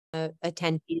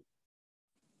attendees?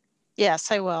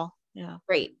 Yes, I will. Yeah.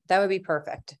 Great. That would be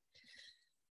perfect.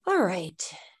 All right.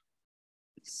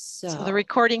 So the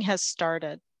recording has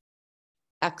started.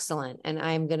 Excellent. And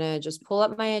I'm going to just pull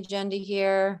up my agenda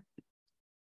here.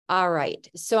 All right.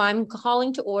 So I'm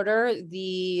calling to order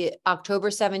the October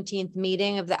 17th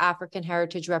meeting of the African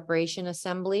Heritage Reparation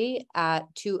Assembly at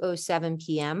 2:07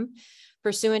 p.m.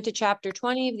 Pursuant to Chapter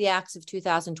 20 of the Acts of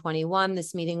 2021,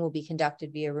 this meeting will be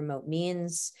conducted via remote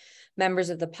means. Members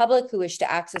of the public who wish to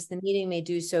access the meeting may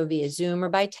do so via Zoom or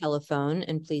by telephone,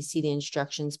 and please see the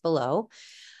instructions below.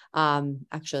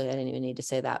 Actually, I didn't even need to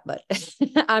say that, but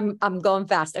I'm going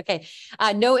fast. Okay.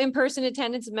 No in-person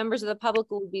attendance of members of the public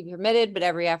will be permitted, but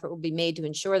every effort will be made to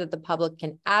ensure that the public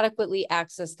can adequately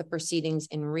access the proceedings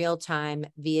in real time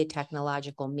via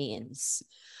technological means.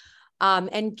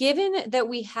 And given that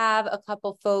we have a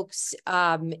couple folks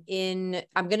I'm going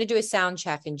to do a sound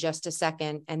check in just a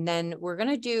second, and then we're going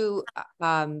to do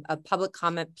a public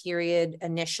comment period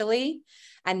initially,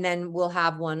 and then we'll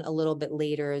have one a little bit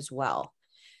later as well.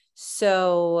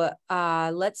 So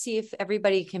let's see if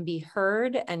everybody can be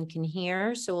heard and can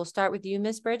hear. So we'll start with you,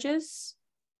 Ms. Bridges.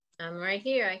 I'm right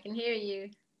here. I can hear you.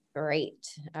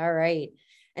 Great. All right.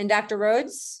 And Dr.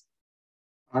 Rhodes?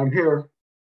 I'm here.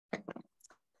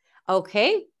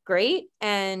 Okay, great.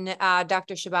 And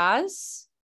Dr. Shabazz?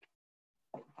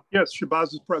 Yes,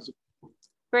 Shabazz is present.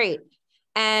 Great.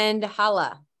 And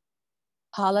Hala?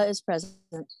 Hala is present.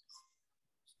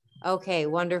 Okay,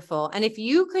 wonderful. And if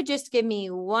you could just give me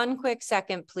one quick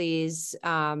second, please.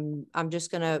 I'm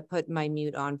just going to put my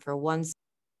mute on for 1 second.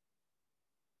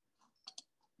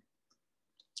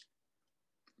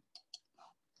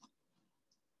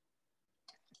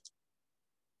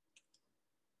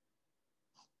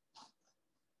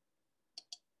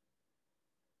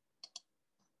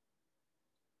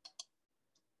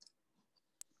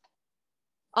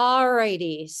 All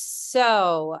righty,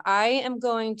 so I am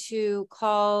going to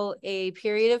call a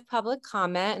period of public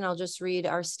comment, and I'll just read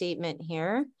our statement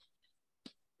here.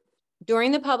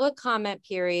 During the public comment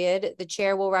period, the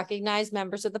chair will recognize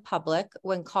members of the public.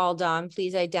 When called on,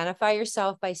 please identify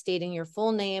yourself by stating your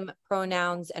full name,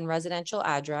 pronouns, and residential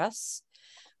address.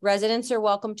 Residents are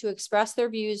welcome to express their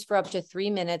views for up to 3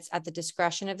 minutes at the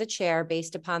discretion of the chair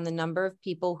based upon the number of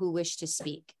people who wish to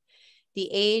speak. The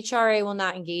AHRA will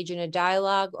not engage in a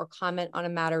dialogue or comment on a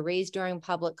matter raised during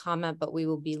public comment, but we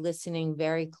will be listening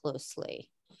very closely.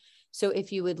 So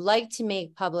if you would like to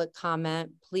make public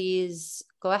comment, please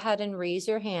go ahead and raise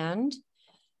your hand,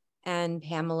 and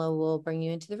Pamela will bring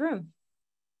you into the room.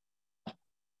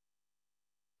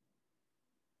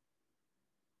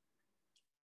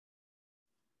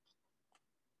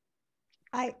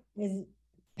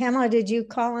 Pamela, did you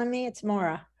call on me? It's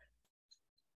Maura.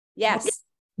 Yes.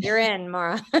 You're in,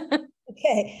 Maura.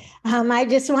 Okay. I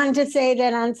just wanted to say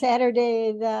that on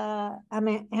Saturday, the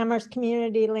Amherst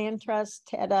Community Land Trust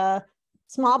had a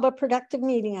small but productive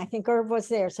meeting. I think Irv was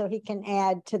there, so he can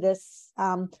add to this.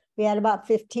 We had about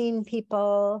 15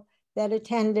 people that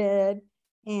attended,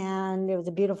 and it was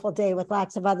a beautiful day with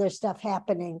lots of other stuff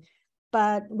happening.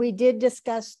 But we did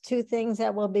discuss 2 things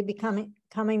that will be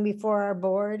coming before our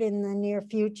board in the near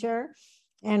future.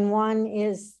 And one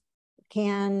is,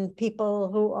 can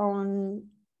people who own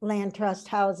land trust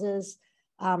houses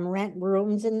rent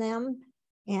rooms in them?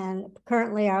 And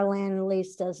currently our land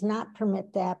lease does not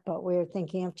permit that, but we're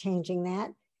thinking of changing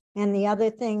that. And the other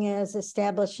thing is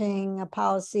establishing a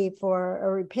policy for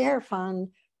a repair fund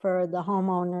for the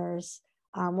homeowners.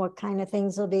 What kind of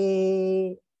things will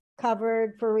be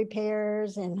covered for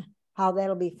repairs and how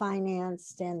that'll be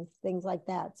financed and things like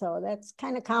that. So that's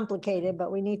kind of complicated,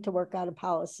 but we need to work out a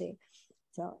policy.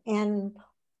 So, and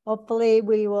hopefully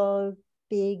we will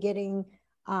be getting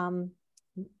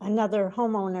another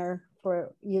homeowner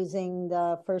for using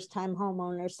the first-time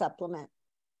homeowner supplement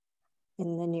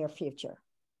in the near future.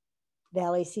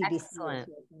 Valley CBC. Excellent.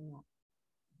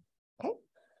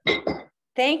 Okay.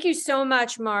 Thank you so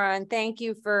much, Maura, and thank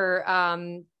you for,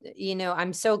 I'm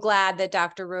so glad that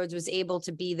Dr. Rhodes was able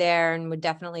to be there, and would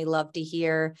definitely love to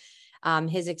hear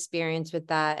his experience with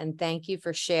that. And thank you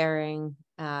for sharing.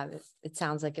 It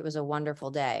sounds like it was a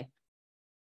wonderful day.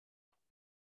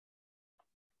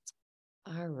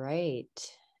 All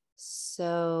right.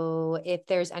 So if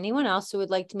there's anyone else who would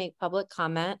like to make public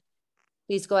comment,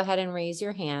 please go ahead and raise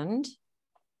your hand.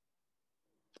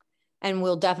 And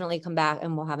we'll definitely come back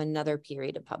and we'll have another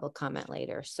period of public comment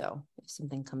later. So if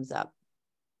something comes up.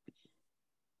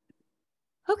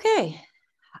 Okay.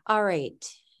 All right.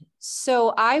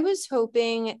 So I was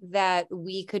hoping that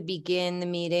we could begin the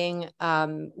meeting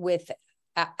with,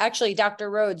 actually,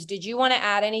 Dr. Rhodes, did you want to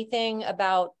add anything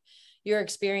about your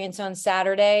experience on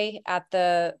Saturday at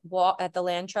the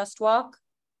Land Trust Walk?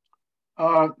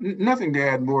 Nothing to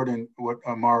add more than what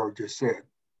Amara just said.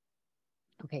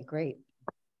 Okay, great.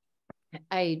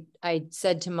 I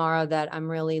said tomorrow that I'm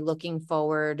really looking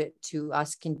forward to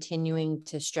us continuing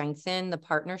to strengthen the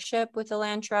partnership with the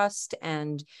Land Trust,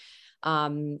 and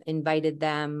invited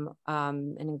them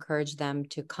and encouraged them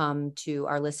to come to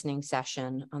our listening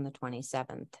session on the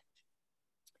 27th.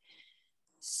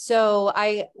 So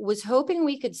I was hoping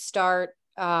we could start,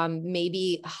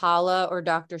 maybe Hala or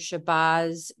Dr.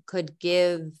 Shabazz could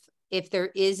give, if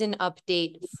there is an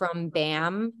update from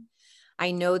BAM. I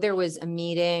know there was a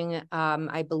meeting,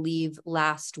 I believe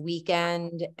last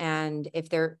weekend, and if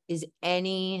there is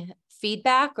any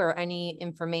feedback or any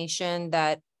information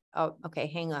that, oh, okay,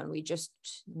 hang on. Let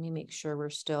me make sure we're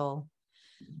still,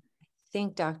 I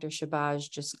think Dr. Shabazz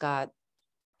just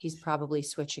he's probably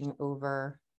switching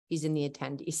over. He's in the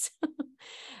attendees.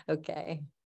 Okay.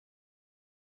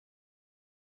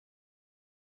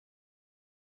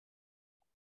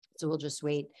 So we'll just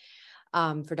wait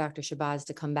for Dr. Shabazz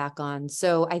to come back on.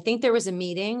 So I think there was a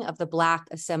meeting of the Black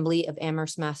Assembly of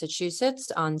Amherst,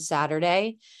 Massachusetts on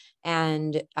Saturday.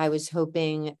 And I was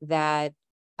hoping that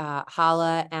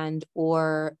Hala and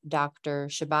or Dr.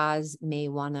 Shabazz may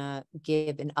want to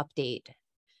give an update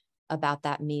about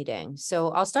that meeting.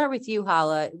 So I'll start with you,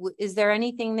 Hala. Is there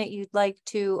anything that you'd like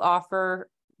to offer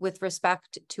with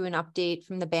respect to an update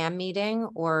from the BAM meeting,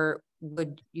 or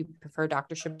would you prefer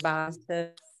Dr. Shabazz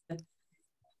to?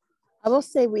 I will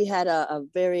say we had a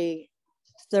very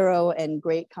thorough and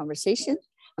great conversation.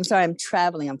 I'm sorry, I'm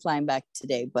traveling. I'm flying back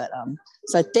today, but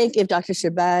so I think if Dr.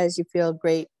 Shabazz, you feel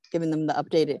great giving them the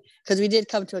updated, because we did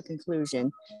come to a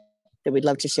conclusion that we'd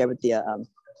love to share with the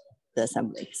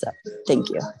assembly. So thank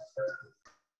you.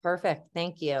 Perfect.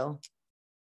 Thank you.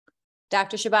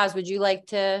 Dr. Shabazz, would you like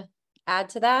to add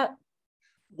to that?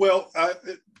 Well, I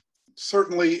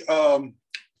certainly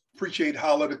appreciate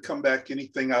Hala to come back.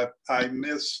 Anything I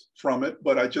miss from it,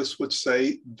 but I just would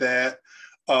say that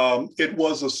it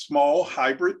was a small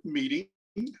hybrid meeting.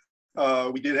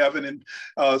 We did have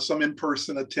some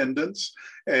in-person attendance,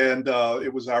 and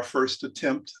it was our first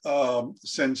attempt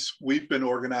since we've been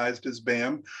organized as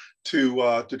BAM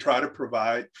to try to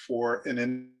provide for an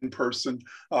in-person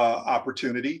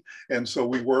opportunity. And so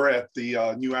we were at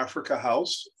the New Africa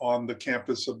House on the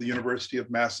campus of the University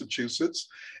of Massachusetts,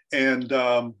 and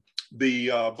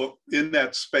but in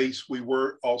that space we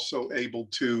were also able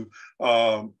to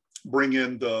bring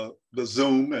in the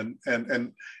Zoom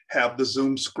and have the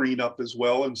Zoom screen up as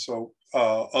well. And so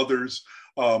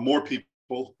more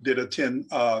people did attend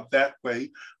that way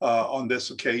on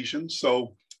this occasion.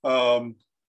 So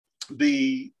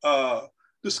the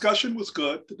discussion was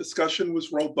good. The discussion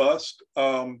was robust.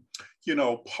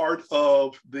 Part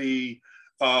of the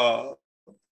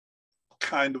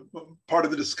part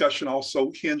of the discussion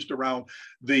also hinged around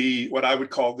what I would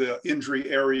call the injury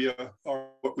area, or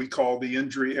what we call the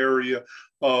injury area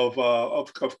of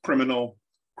criminal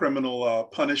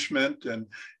punishment,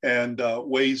 and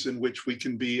ways in which we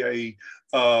can be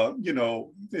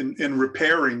in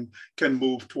repairing, can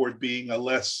move toward being a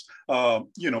less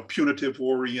punitive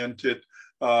oriented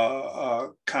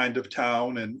kind of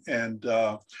town,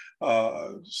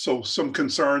 so some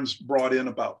concerns brought in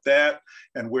about that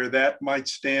and where that might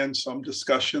stand. Some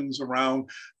discussions around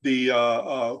the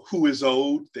who is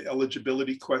owed, the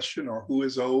eligibility question, or who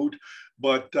is owed.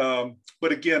 But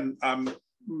again, I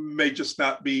may just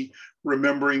not be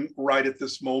remembering right at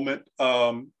this moment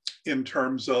in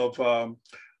terms of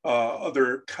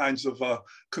other kinds of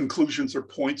conclusions or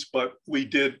points. But we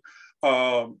did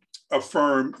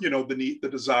affirm, the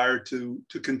desire to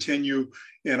continue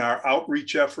in our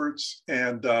outreach efforts,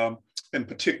 and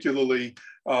particularly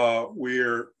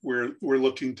we're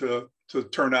looking to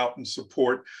turn out and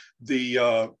support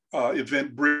the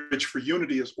event Bridge for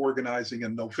Unity is organizing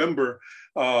in November,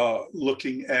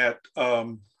 looking at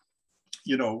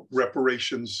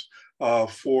reparations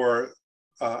for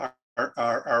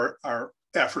our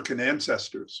African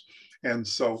ancestors. And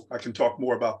so I can talk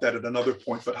more about that at another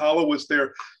point. But Hala, was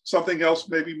there something else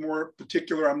maybe more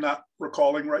particular I'm not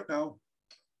recalling right now?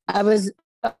 I was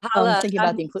Hala, thinking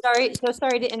about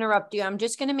sorry to interrupt you. I'm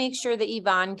just going to make sure that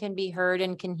Yvonne can be heard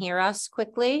and can hear us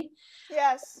quickly.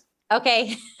 Yes.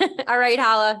 Okay. All right,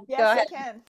 Hala. Yes, go ahead.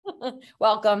 I can.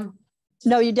 Welcome.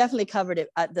 No, you definitely covered it.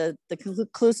 The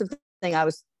conclusive thing I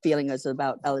was feeling was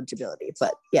about eligibility,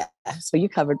 but yeah, so you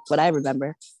covered what I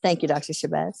remember. Thank you, Dr.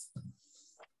 Shabazz.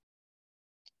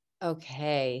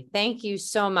 Okay, thank you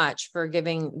so much for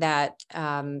giving that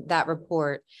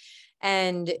report.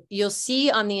 And you'll see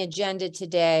on the agenda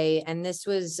today, and this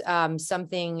was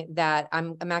something that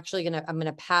I'm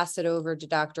gonna pass it over to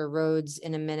Dr. Rhodes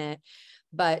in a minute.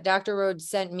 But Dr. Rhodes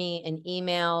sent me an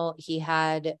email. He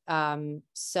had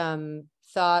some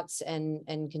thoughts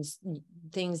and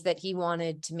things that he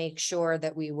wanted to make sure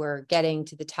that we were getting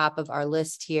to the top of our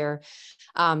list here.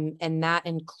 And that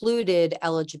included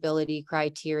eligibility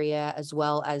criteria as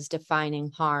well as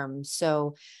defining harm.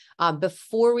 So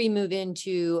before we move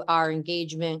into our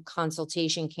engagement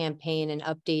consultation campaign and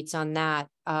updates on that,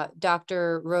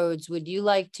 Dr. Rhodes, would you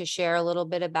like to share a little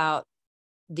bit about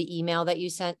the email that you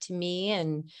sent to me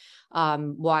and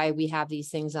why we have these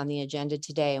things on the agenda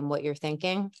today and what you're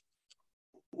thinking?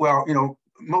 Well,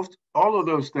 all of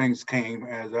those things came,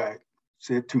 as I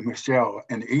said to Michelle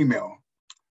in the email,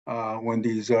 when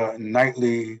these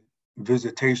nightly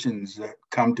visitations that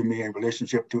come to me in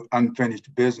relationship to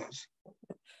unfinished business,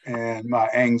 and my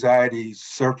anxieties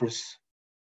surface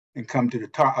and come to the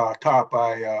top,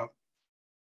 I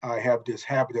have this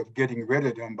habit of getting rid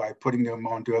of them by putting them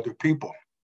onto other people.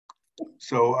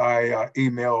 So I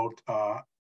emailed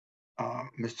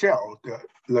Michelle to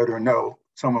let her know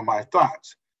some of my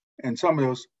thoughts. And some of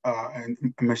those, and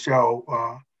Michelle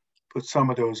put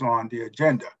some of those on the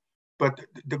agenda. But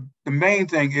the main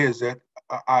thing is that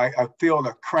I feel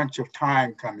a crunch of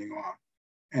time coming on,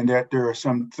 and that there are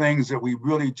some things that we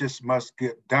really just must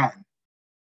get done.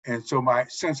 And so my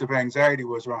sense of anxiety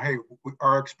was around, hey,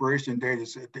 our expiration date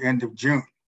is at the end of June.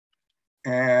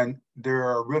 And there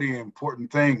are really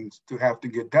important things to have to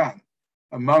get done.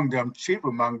 Among them, chief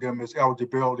among them is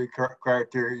eligibility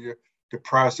criteria, the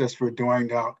process for doing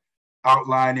that,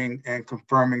 outlining and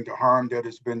confirming the harm that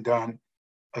has been done,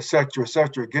 et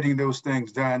cetera, getting those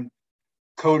things done,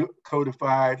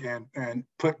 codified and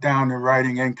put down in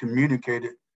writing and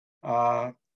communicated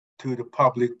to the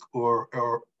public or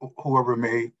whoever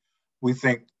we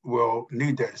think will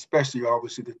need that, especially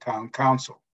obviously the town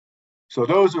council. So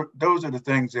those are the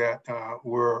things that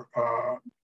were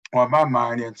on my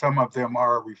mind, and some of them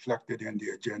are reflected in the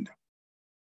agenda.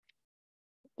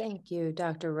 Thank you,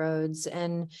 Dr. Rhodes.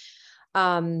 And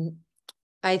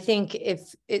I think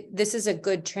this is a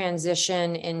good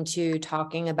transition into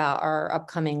talking about our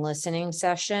upcoming listening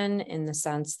session, in the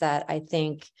sense that I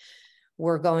think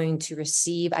we're going to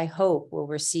receive, I hope we'll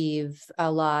receive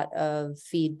a lot of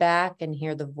feedback and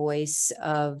hear the voice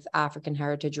of African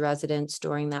heritage residents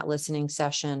during that listening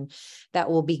session that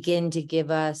will begin to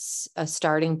give us a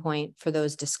starting point for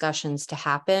those discussions to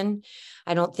happen.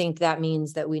 I don't think that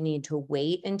means that we need to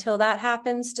wait until that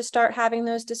happens to start having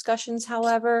those discussions,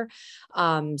 however.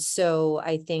 So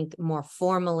I think more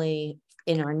formally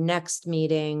in our next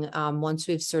meeting, once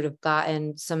we've sort of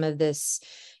gotten some of this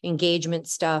engagement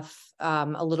stuff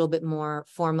a little bit more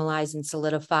formalized and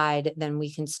solidified, then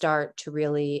we can start to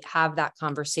really have that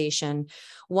conversation.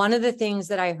 One of the things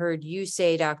that I heard you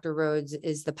say, Dr. Rhodes,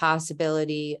 is the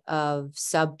possibility of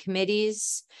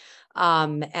subcommittees.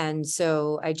 And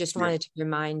so I just wanted to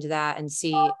remind that and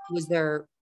see, was there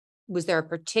a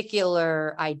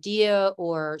particular idea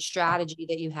or strategy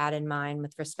that you had in mind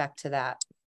with respect to that?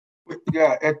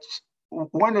 Yeah, it's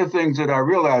one of the things that I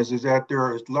realize is that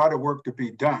there is a lot of work to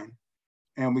be done,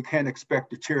 and we can't expect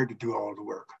the chair to do all the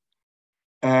work.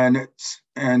 And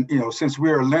since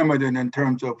we are limited in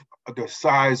terms of the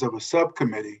size of a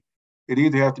subcommittee, it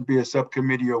either has to be a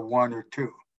subcommittee of one or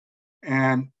two.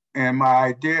 And my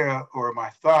idea or my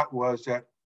thought was that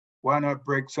why not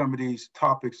break some of these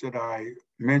topics that I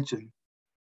mentioned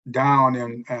down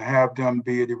and have them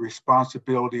be the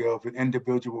responsibility of an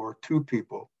individual or two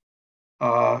people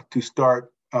to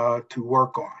start to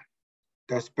work on.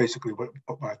 That's basically what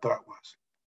my thought was.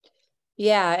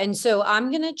 Yeah, and so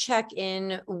I'm going to check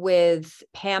in with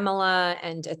Pamela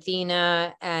and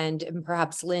Athena and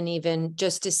perhaps Lynn even,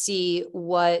 just to see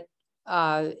what,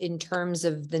 in terms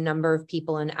of the number of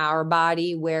people in our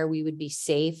body, where we would be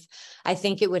safe. I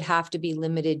think it would have to be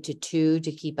limited to 2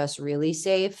 to keep us really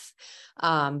safe.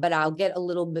 But I'll get a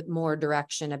little bit more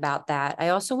direction about that. I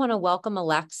also want to welcome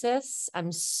Alexis.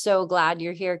 I'm so glad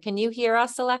you're here. Can you hear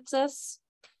us, Alexis?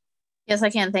 Yes,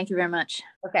 I can. Thank you very much.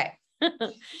 Okay.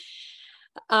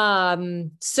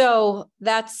 So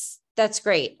that's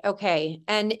great. Okay.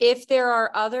 And if there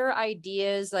are other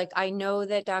ideas, like I know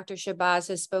that Dr. Shabazz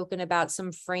has spoken about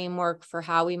some framework for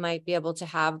how we might be able to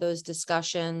have those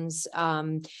discussions.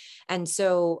 And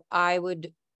so I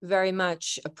would very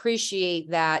much appreciate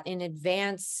that in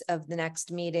advance of the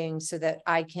next meeting so that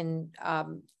I can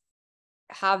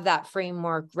have that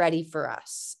framework ready for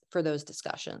us for those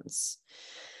discussions.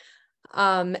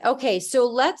 Okay, so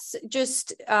let's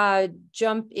just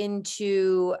jump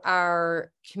into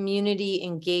our community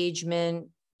engagement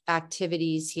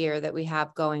activities here that we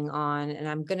have going on, and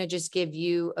I'm going to just give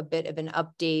you a bit of an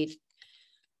update.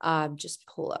 Just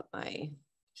pull up my,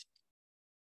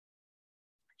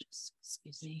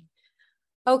 excuse me.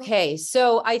 Okay,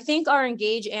 so I think our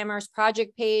Engage Amherst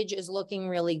project page is looking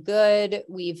really good.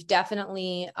 We've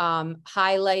definitely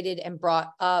highlighted and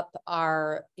brought up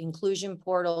our inclusion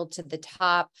portal to the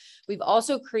top. We've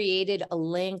also created a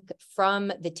link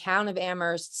from the Town of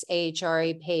Amherst's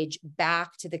AHRA page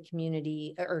back to the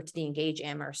community or to the Engage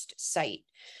Amherst site.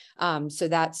 So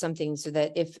that's something so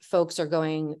that if folks are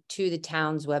going to the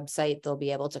town's website, they'll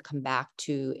be able to come back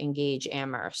to Engage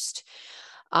Amherst.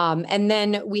 And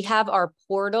then we have our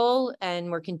portal,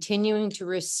 and we're continuing to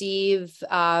receive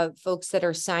folks that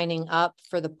are signing up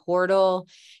for the portal,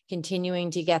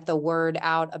 continuing to get the word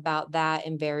out about that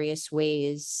in various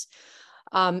ways.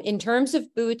 In terms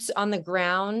of boots on the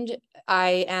ground,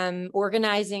 I am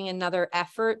organizing another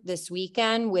effort this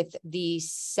weekend with the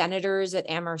senators at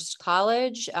Amherst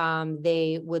College.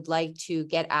 They would like to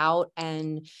get out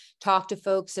and talk to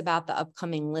folks about the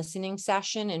upcoming listening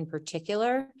session in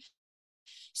particular.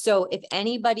 So if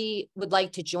anybody would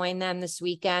like to join them this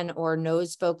weekend or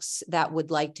knows folks that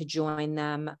would like to join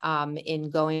them in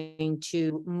going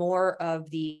to more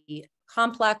of the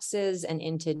complexes and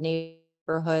into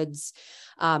neighborhoods,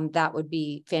 that would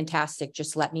be fantastic.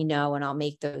 Just let me know and I'll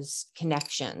make those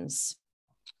connections.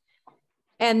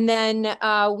 And then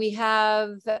we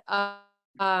have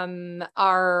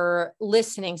our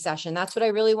listening session. That's what I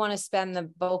really want to spend the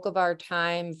bulk of our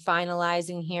time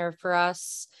finalizing here for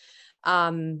us.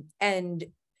 And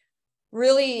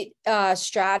really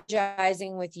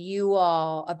strategizing with you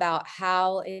all about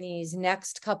how in these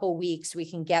next couple weeks we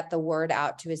can get the word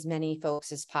out to as many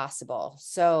folks as possible.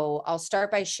 So I'll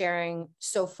start by sharing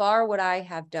so far what I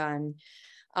have done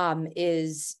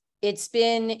is it's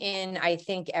been in, I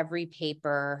think, every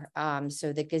paper.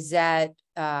 So the Gazette,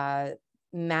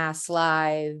 Mass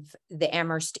Live, the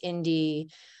Amherst Indy.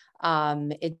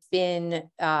 It's been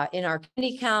in our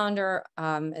community calendar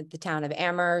at the Town of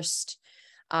Amherst.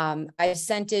 I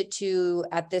sent it to,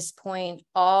 at this point,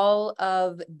 all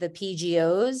of the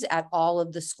PGOs at all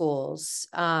of the schools.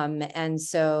 And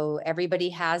so everybody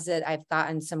has it. I've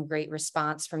gotten some great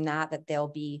response from that they'll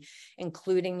be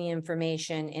including the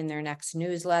information in their next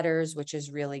newsletters, which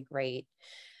is really great.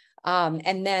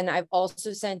 And then I've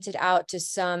also sent it out to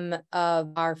some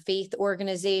of our faith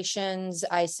organizations.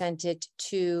 I sent it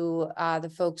to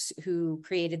the folks who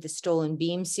created the Stolen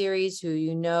Beam series, who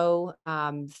you know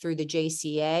through the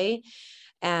JCA.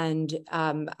 And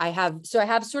I have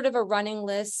sort of a running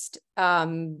list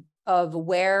of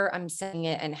where I'm sending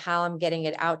it and how I'm getting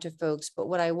it out to folks. But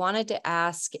what I wanted to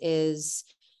ask is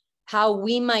how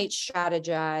we might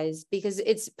strategize, because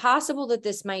it's possible that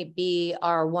this might be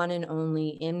our one and only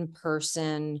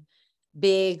in-person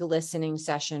big listening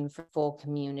session for full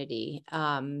community.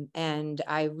 And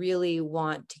I really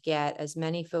want to get as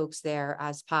many folks there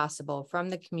as possible from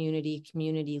the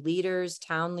community leaders,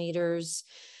 town leaders.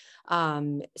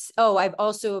 I've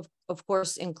also, of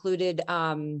course, included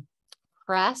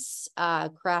Cress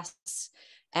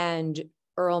and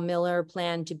Earl Miller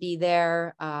plan to be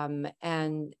there,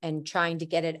 and trying to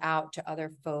get it out to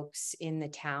other folks in the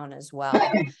town as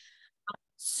well.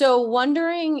 So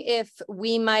wondering if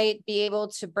we might be able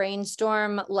to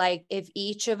brainstorm, like if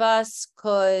each of us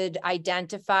could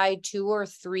identify 2 or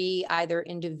 3 either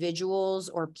individuals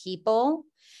or people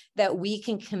that we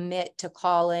can commit to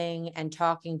calling and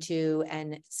talking to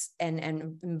and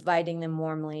inviting them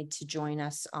warmly to join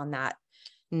us on that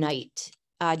night.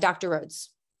 Dr. Rhodes.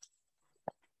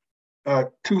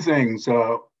 2 things.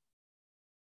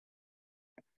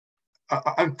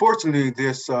 Unfortunately,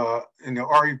 this our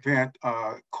event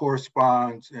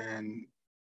corresponds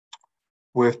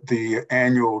with the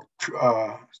annual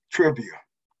trivia,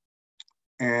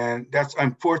 and that's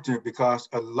unfortunate because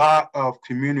a lot of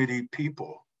community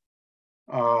people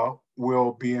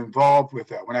will be involved with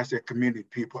that. When I say community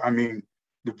people, I mean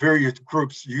the various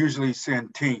groups usually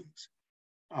send teams.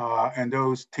 And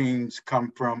those teams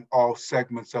come from all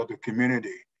segments of the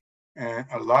community. And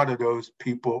a lot of those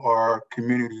people are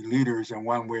community leaders in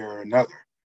one way or another.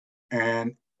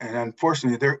 And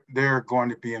unfortunately, they're going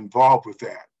to be involved with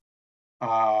that.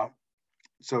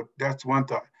 So that's one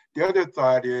thought. The other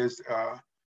thought is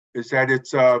that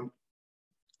it's,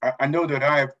 I know that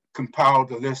I've compiled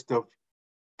a list of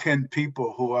 10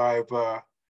 people who I've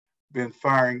been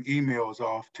firing emails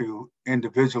off to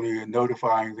individually and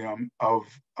notifying them of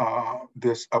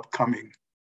this upcoming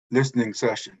listening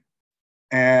session.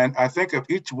 And I think if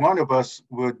each one of us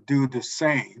would do the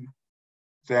same,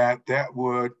 that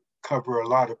would cover a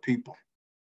lot of people.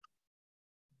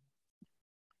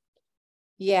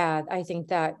 Yeah, I think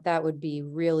that that would be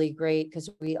really great because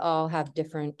we all have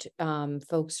different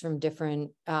folks from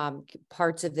different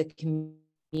parts of the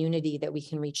community that we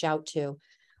can reach out to.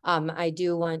 I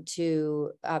do want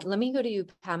to, let me go to you,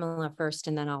 Pamela, first,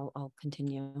 and then I'll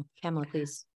continue. Pamela,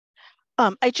 please.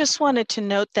 I just wanted to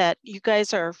note that you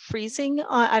guys are freezing.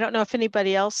 I don't know if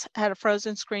anybody else had a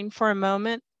frozen screen for a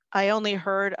moment. I only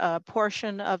heard a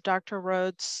portion of Dr.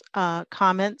 Rhodes'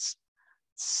 comments.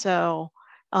 So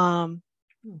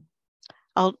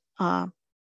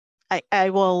I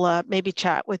will maybe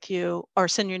chat with you or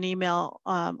send you an email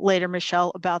later,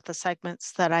 Michelle, about the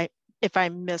segments that if I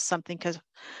miss something, because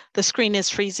the screen is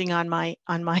freezing on my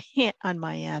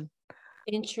end.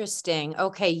 Interesting.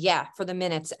 Okay, yeah, for the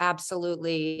minutes,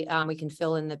 absolutely. We can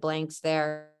fill in the blanks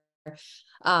there.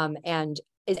 And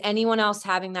is anyone else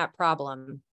having that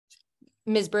problem?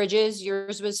 Ms. Bridges,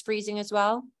 yours was freezing as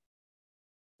well?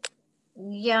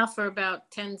 Yeah, for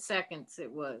about 10 seconds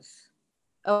it was.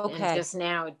 Okay. And just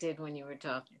now it did when you were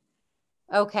talking.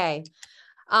 Okay.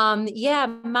 Yeah,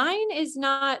 mine is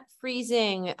not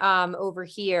freezing over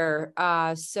here.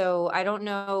 So I don't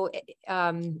know.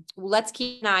 Let's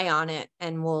keep an eye on it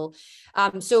and we'll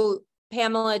so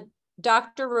Pamela,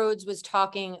 Dr. Rhodes was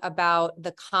talking about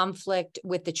the conflict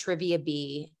with the trivia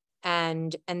bee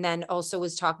and then also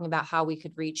was talking about how we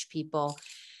could reach people.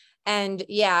 And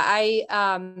yeah, I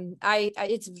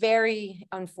it's very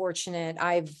unfortunate.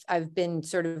 I've been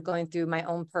sort of going through my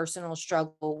own personal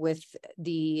struggle with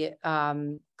the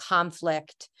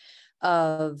conflict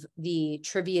of the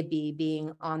trivia bee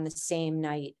being on the same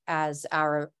night as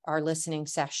our listening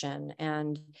session.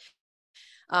 And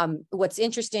what's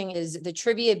interesting is the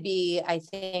trivia bee, I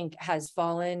think, has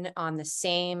fallen on the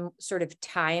same sort of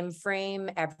time frame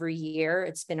every year.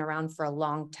 It's been around for a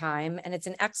long time, and it's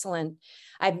an excellent,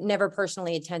 I've never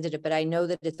personally attended it, but I know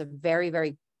that it's a very,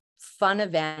 very fun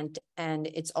event, and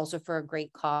it's also for a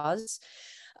great cause.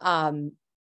 However,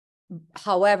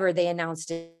 they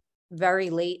announced it very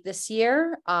late this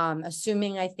year,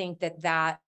 assuming, I think,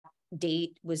 that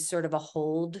date was sort of a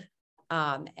hold,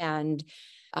 and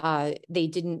they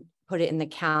didn't put it in the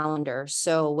calendar.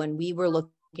 So when we were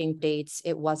looking dates,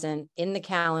 it wasn't in the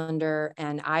calendar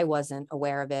and I wasn't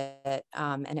aware of it.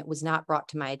 And it was not brought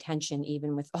to my attention,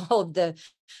 even with all of the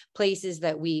places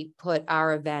that we put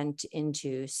our event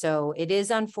into. So it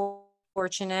is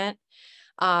unfortunate.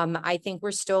 I think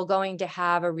we're still going to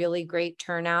have a really great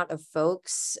turnout of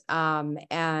folks,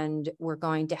 and we're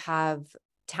going to have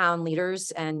town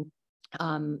leaders and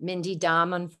Mindy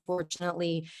Dom,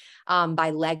 unfortunately, by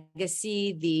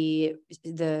legacy,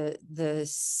 the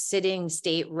sitting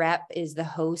state rep is the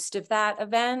host of that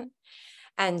event.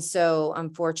 And so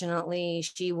unfortunately,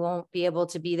 she won't be able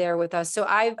to be there with us. So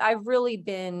I've really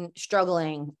been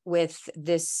struggling with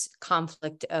this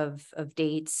conflict of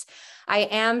dates. I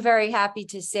am very happy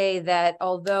to say that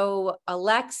although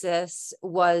Alexis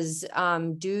was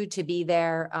due to be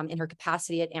there in her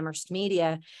capacity at Amherst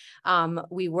Media,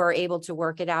 we were able to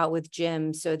work it out with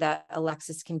Jim so that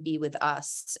Alexis can be with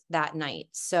us that night.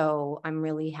 So I'm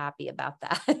really happy about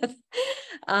that.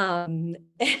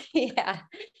 Yeah.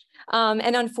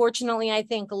 And unfortunately, I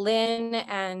think Lynn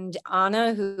and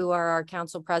Anna, who are our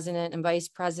council president and vice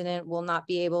president, will not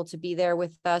be able to be there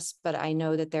with us, but I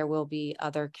know that there will be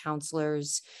other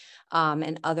counselors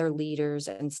and other leaders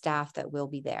and staff that will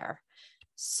be there.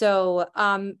 So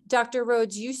Dr.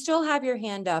 Rhodes, you still have your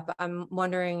hand up. I'm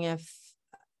wondering if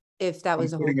that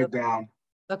was putting it down.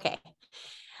 Okay.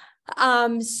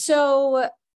 So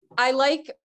I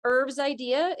like Irv's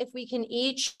idea. If we can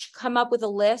each come up with a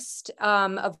list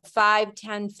of 5,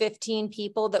 10, 15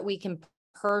 people that we can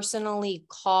personally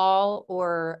call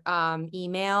or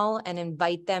email and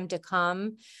invite them to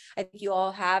come. I think you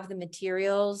all have the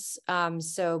materials.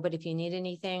 But if you need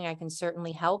anything, I can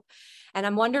certainly help. And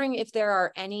I'm wondering if there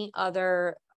are any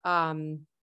other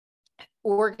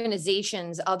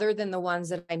organizations other than the ones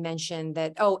that I mentioned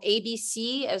that,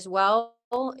 ABC as well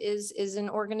is an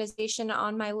organization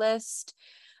on my list.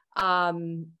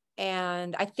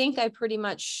 And I think that's pretty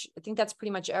much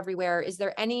everywhere. Is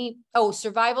there any,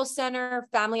 Survival Center,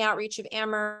 Family Outreach of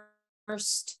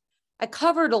Amherst. I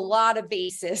covered a lot of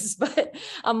bases, but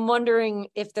I'm wondering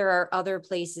if there are other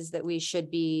places that we should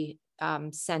be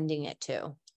sending it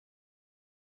to.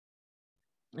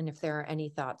 And if there are any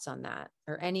thoughts on that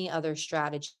or any other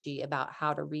strategy about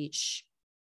how to reach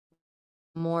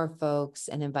more folks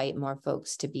and invite more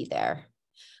folks to be there.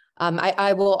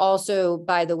 I will also,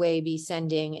 by the way, be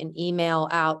sending an email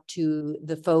out to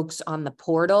the folks on the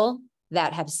portal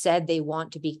that have said they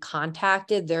want to be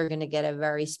contacted. They're going to get a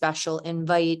very special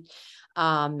invite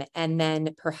And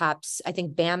then perhaps, I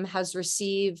think BAM has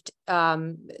received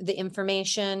the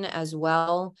information as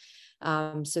well.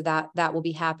 So that will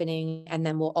be happening. And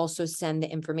then we'll also send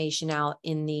the information out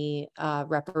in the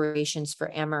Reparations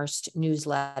for Amherst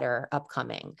newsletter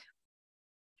upcoming.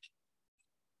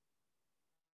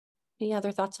 Any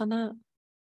other thoughts on that?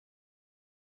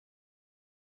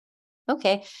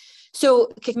 Okay, so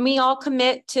can we all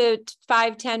commit to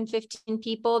 5, 10, 15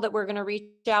 people that we're going to reach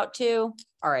out to?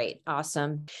 All right,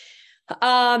 awesome.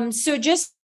 So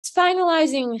just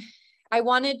finalizing, I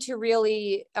wanted to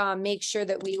really make sure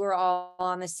that we were all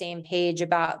on the same page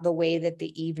about the way that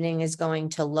the evening is going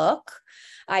to look.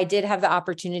 I did have the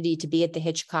opportunity to be at the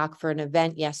Hitchcock for an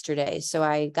event yesterday, so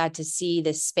I got to see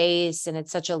the space, and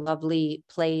it's such a lovely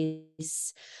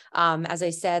place. As I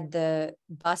said, the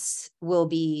bus will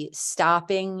be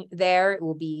stopping there. It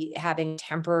will be having a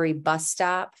temporary bus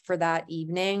stop for that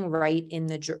evening, right in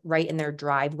their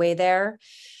driveway there.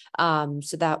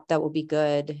 So that will be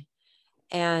good.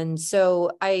 And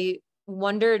so I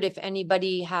wondered if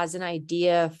anybody has an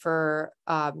idea for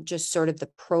just sort of the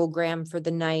program for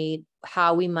the night,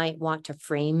 how we might want to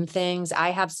frame things.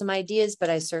 I have some ideas, but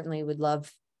I certainly would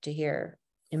love to hear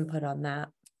input on that.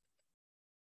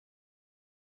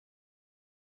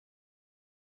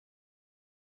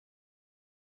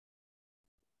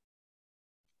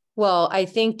 Well, I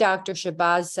think Dr.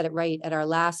 Shabazz said it right at our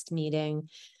last meeting,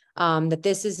 that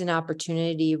this is an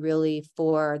opportunity really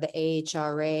for the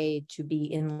AHRA to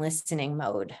be in listening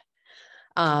mode.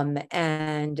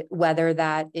 And whether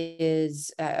that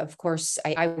is, of course,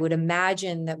 I would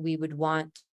imagine that we would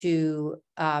want to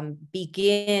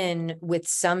begin with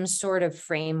some sort of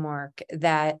framework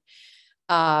that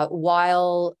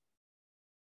while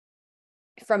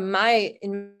in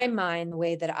my mind, the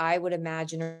way that I would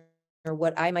imagine or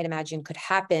what I might imagine could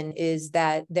happen is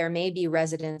that there may be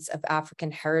residents of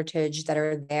African heritage that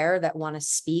are there that want to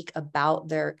speak about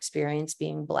their experience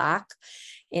being Black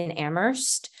in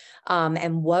Amherst,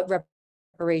 and what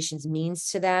reparations means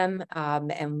to them,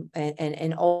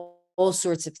 and all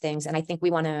sorts of things. And I think we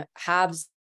want to have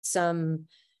some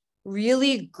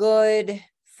really good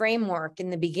framework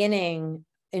in the beginning,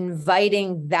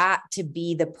 inviting that to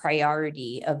be the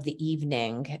priority of the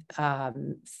evening,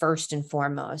 first and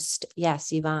foremost.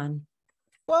 Yes, Yvonne.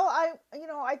 Well,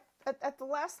 at the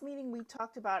last meeting, we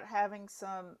talked about having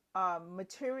some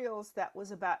materials that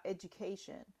was about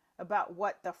education, about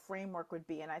what the framework would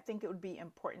be. And I think it would be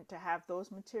important to have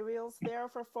those materials there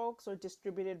for folks or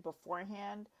distributed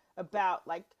beforehand about,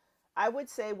 like, I would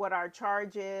say what our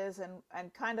charge is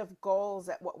and kind of goals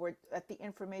at the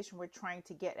information we're trying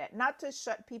to get at, not to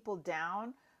shut people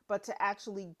down, but to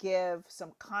actually give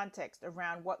some context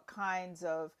around what kinds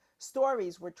of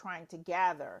stories we're trying to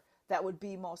gather that would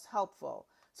be most helpful.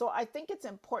 So I think it's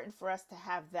important for us to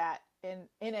have that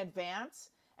in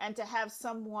advance and to have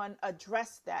someone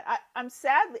address that.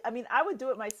 I would do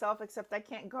it myself, except I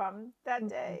can't come that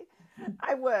day.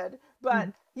 I would, but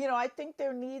I think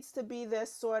there needs to be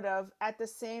this sort of at the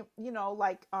same,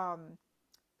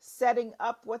 setting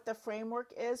up what the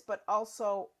framework is, but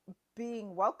also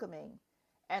being welcoming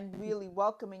and really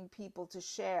welcoming people to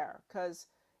share. Because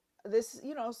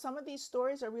some of these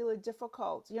stories are really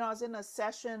difficult. I was in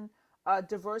a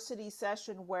diversity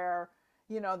session where,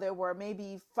 there were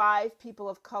maybe 5 people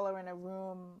of color in a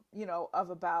room, of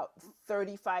about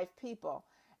 35 people.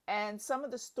 And some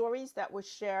of the stories that were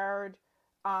shared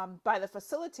by the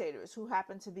facilitators, who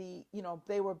happened to be,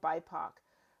 they were BIPOC.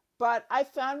 But I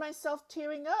found myself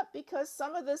tearing up because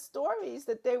some of the stories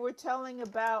that they were telling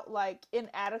about, like,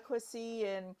 inadequacy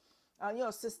and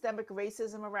systemic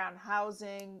racism around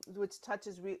housing, which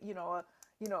touches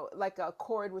like a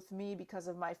chord with me because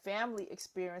of my family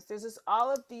experience. There's just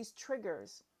all of these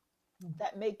triggers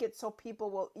that make it so people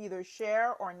will either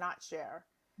share or not share.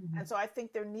 And so I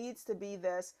think there needs to be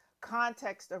this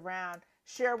context around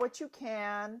share what you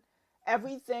can.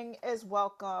 Everything is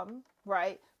welcome,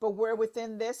 right? But we're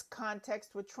within this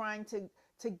context. We're trying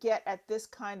to get at this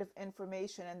kind of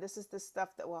information, and this is the stuff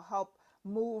that will help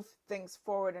move things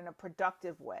forward in a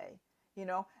productive way,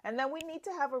 and then we need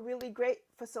to have a really great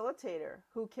facilitator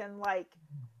who can, like,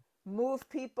 move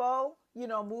people in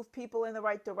the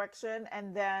right direction,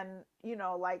 and then,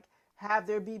 like, have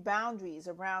there be boundaries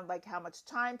around, like, how much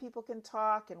time people can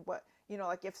talk and what,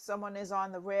 like, if someone is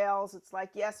on the rails, it's like,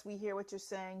 yes, we hear what you're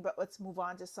saying, but let's move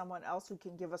on to someone else who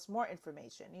can give us more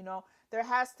information. There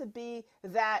has to be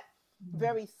that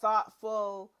very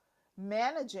thoughtful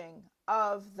managing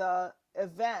of the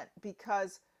event,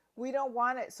 because we don't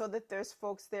want it so that there's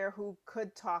folks there who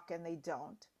could talk and they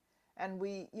don't. And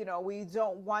we, you know, we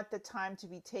don't want the time to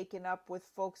be taken up with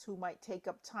folks who might take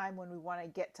up time when we want to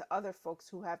get to other folks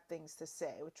who have things to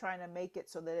say. We're trying to make it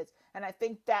so that it's, and I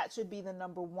think that should be the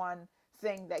number one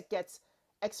thing that gets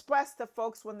expressed to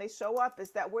folks when they show up,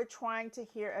 is that we're trying to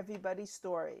hear everybody's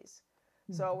stories.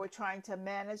 So we're trying to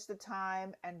manage the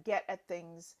time and get at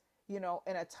things, you know,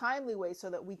 in a timely way so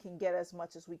that we can get as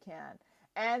much as we can.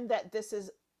 And that this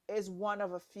is one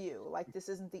of a few. Like, this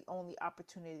isn't the only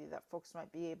opportunity that folks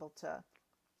might be able to,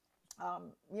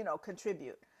 you know,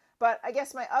 contribute. But I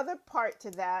guess my other part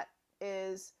to that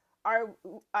is, I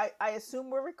assume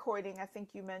we're recording. I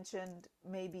think you mentioned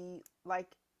maybe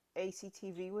like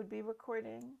ACTV would be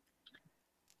recording.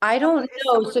 I don't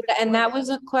know. So, and that recording. was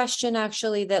a question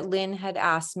actually that Lynn had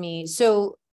asked me.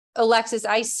 So Alexis,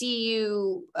 I see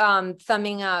you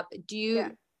thumbing up. Do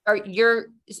you, Yeah.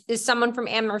 is someone from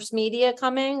Amherst Media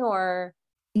coming, or?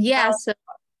 Yeah, so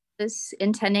I was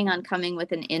intending on coming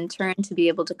with an intern to be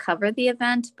able to cover the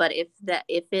event, but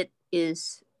if it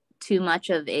is too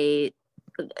much of a,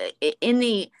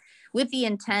 with the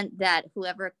intent that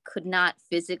whoever could not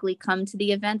physically come to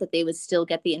the event, that they would still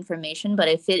get the information. But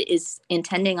if it is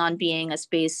intending on being a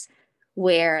space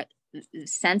where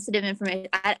sensitive information,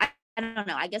 I don't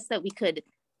know, I guess that we could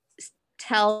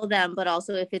tell them, but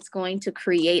also if it's going to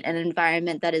create an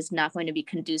environment that is not going to be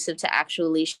conducive to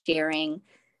actually sharing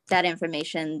that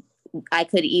information, I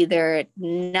could either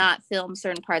not film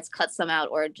certain parts, cut some out,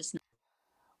 or just.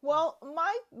 Well,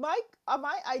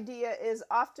 my idea is,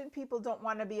 often people don't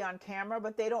want to be on camera,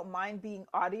 but they don't mind being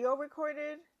audio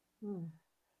recorded.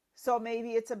 So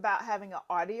maybe it's about having an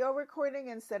audio recording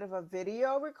instead of a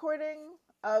video recording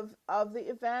of the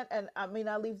event. And I mean,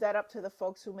 I leave that up to the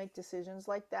folks who make decisions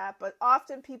like that. But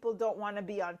often people don't want to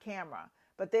be on camera,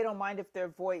 but they don't mind if their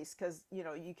voice, because, you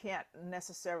know, you can't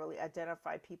necessarily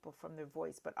identify people from their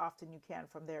voice, but often you can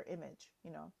from their image,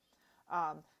 you know.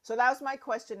 So that was my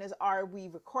question, is, are we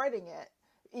recording it,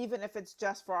 even if it's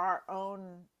just for our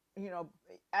own, you know,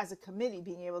 as a committee,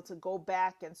 being able to go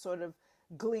back and sort of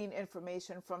glean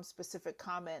information from specific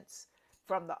comments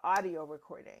from the audio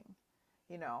recording,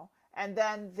 you know, and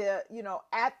then you know,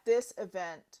 at this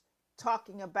event,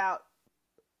 talking about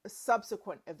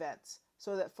subsequent events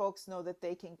so that folks know that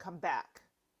they can come back,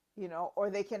 you know, or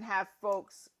they can have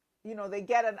folks, you know, they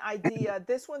get an idea.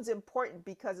 This one's important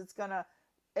because it's gonna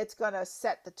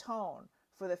set the tone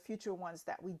for the future ones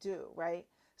that we do, right?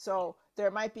 So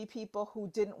there might be people who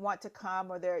didn't want to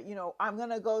come, or they're, you know, I'm going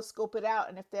to go scope it out.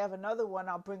 And if they have another one,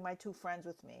 I'll bring my 2 friends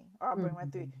with me, or I'll bring my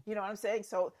 3, you know what I'm saying?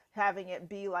 So having it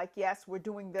be like, yes, we're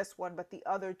doing this one, but the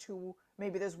other 2,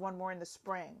 maybe there's 1 more in the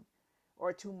spring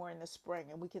or 2 more in the spring.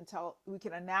 And we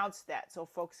can announce that so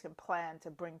folks can plan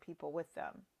to bring people with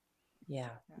them.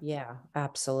 Yeah,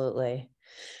 absolutely.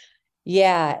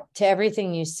 Yeah, to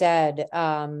everything you said,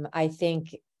 I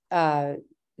think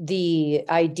the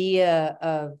idea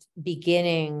of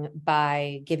beginning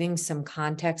by giving some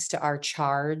context to our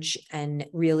charge and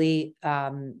really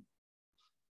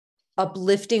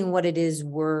uplifting what it is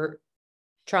we're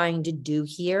trying to do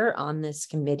here on this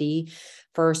committee,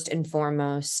 first and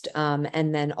foremost,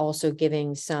 and then also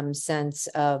giving some sense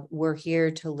of, we're here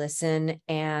to listen,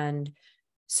 and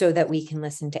so that we can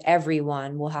listen to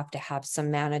everyone, we'll have to have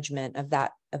some management of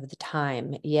that, of the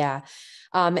time. Yeah.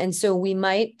 And so we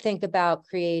might think about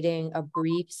creating a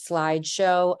brief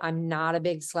slideshow. I'm not a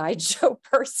big slideshow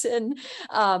person,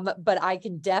 but I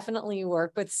can definitely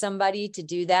work with somebody to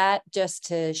do that, just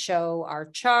to show our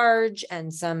charge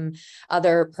and some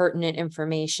other pertinent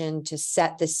information to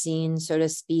set the scene, so to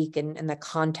speak, and the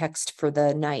context for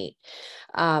the night.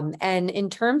 And in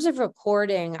terms of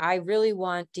recording, I really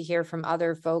want to hear from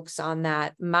other folks on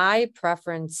that. My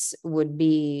preference would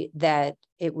be that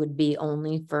it would be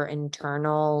only for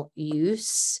internal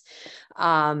use.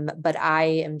 But I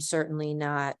am certainly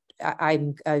not, I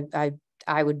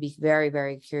would be very,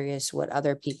 very curious what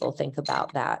other people think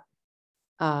about that.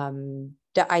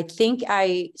 I think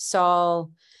I saw,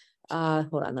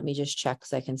 hold on, let me just check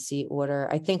so I can see order.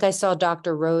 I think I saw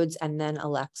Dr. Rhodes and then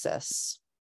Alexis.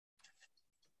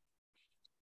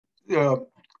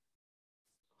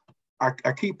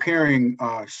 I keep hearing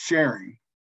sharing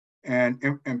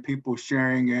and people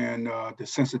sharing, and the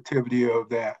sensitivity of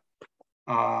that,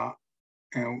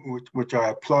 and which I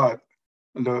applaud.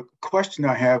 The question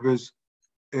I have is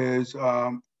this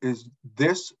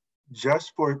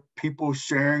just for people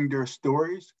sharing their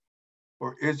stories,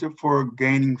 or is it for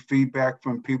gaining feedback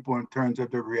from people in terms of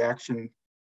their reaction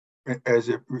as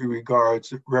it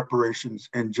regards reparations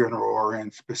in general or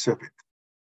in specific?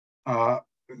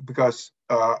 Because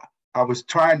I was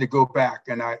trying to go back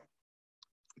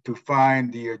to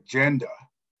find the agenda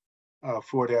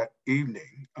for that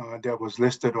evening that was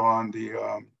listed on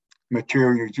the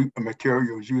materials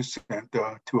you sent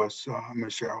to us,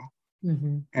 Michelle.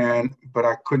 But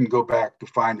I couldn't go back to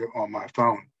find it on my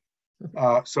phone.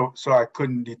 So I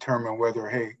couldn't determine whether,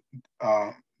 hey,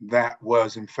 that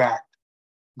was in fact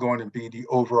going to be the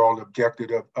overall objective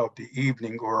of the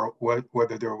evening, or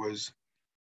whether there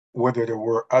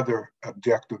were other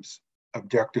objectives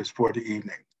for the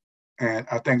evening. And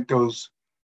I think those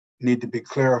need to be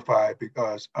clarified,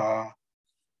 because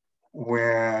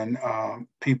when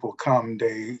people come,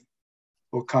 they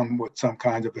will come with some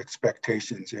kinds of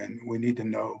expectations, and we need to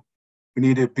know, we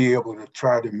need to be able to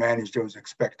try to manage those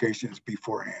expectations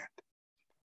beforehand.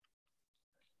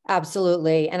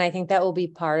 Absolutely. And I think that will be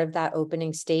part of that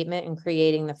opening statement and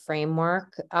creating the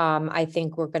framework. I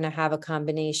think we're going to have a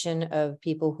combination of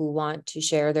people who want to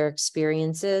share their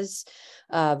experiences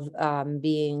of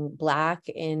being Black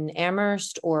in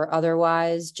Amherst, or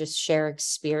otherwise just share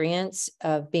experience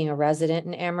of being a resident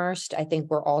in Amherst. I think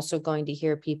we're also going to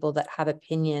hear people that have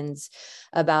opinions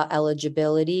about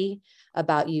eligibility,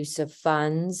 about use of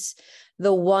funds.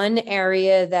 The one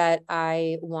area that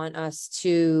I want us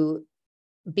to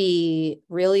be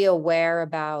really aware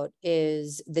about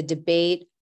is the debate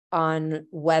on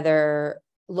whether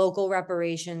local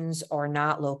reparations or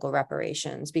not local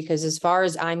reparations, because as far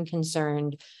as I'm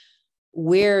concerned,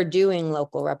 we're doing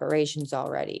local reparations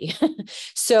already.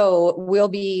 So we'll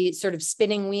be sort of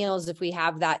spinning wheels if we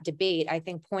have that debate. I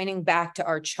think pointing back to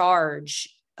our charge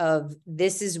of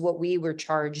this is what we were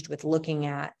charged with looking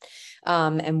at.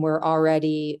 And we're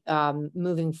already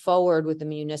moving forward with the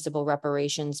municipal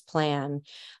reparations plan.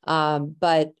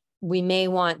 But we may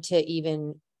want to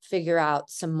even figure out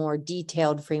some more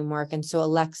detailed framework. And so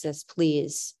Alexis,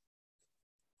 please.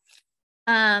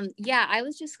 Yeah, I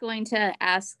was just going to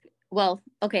ask, well,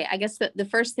 okay, I guess the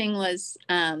first thing was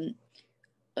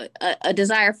a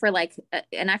desire for, like,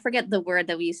 and I forget the word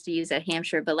that we used to use at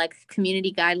Hampshire, but like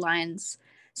community guidelines.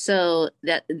 So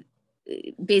that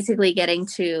basically getting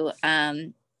to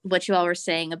what you all were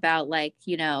saying about, like,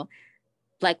 you know,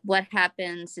 like what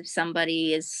happens if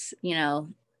somebody is, you know,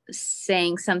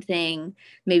 saying something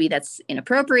maybe that's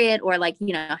inappropriate, or like,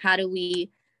 you know, how do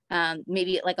we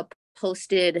maybe like a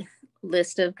posted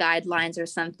list of guidelines or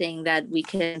something that we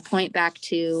can point back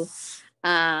to,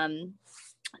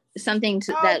 something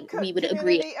that we would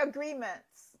agree. Community agreements.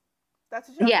 That's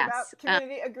what you're talking about?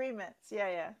 Community agreements.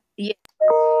 Yeah.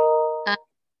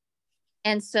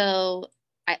 And so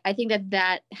I think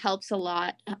that helps a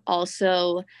lot.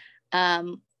 Also,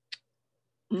 I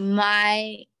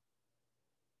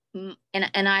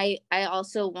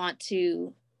also want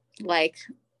to, like,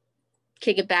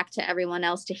 kick it back to everyone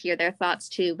else to hear their thoughts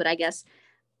too. But I guess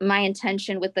my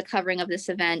intention with the covering of this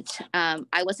event,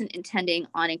 I wasn't intending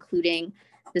on including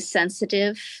the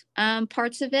sensitive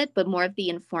parts of it, but more of the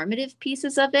informative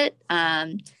pieces of it.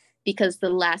 Because the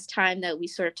last time that we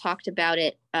sort of talked about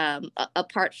it,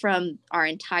 apart from our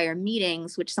entire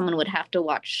meetings, which someone would have to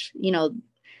watch, you know,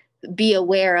 be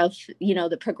aware of, you know,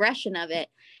 the progression of it,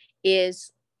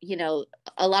 is, you know,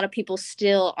 a lot of people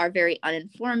still are very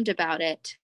uninformed about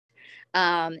it.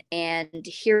 And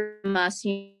hear from us,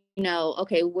 you know,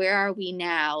 okay, where are we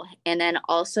now? And then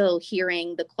also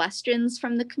hearing the questions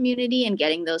from the community and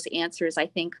getting those answers, I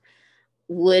think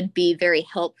would be very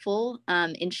helpful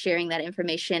in sharing that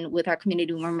information with our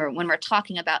community when we're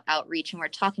talking about outreach and we're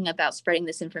talking about spreading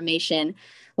this information,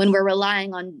 when we're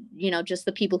relying on, you know, just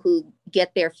the people who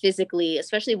get there physically,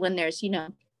 especially when there's, you know,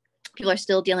 people are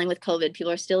still dealing with COVID,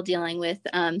 people are still dealing with,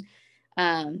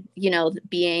 you know,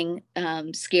 being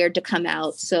scared to come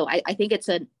out. So I think it's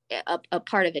a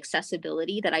part of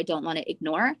accessibility that I don't want to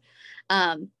ignore.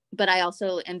 But I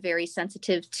also am very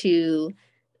sensitive to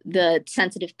the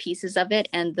sensitive pieces of it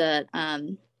and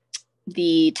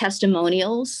the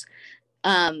testimonials.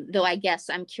 Though I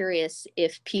guess I'm curious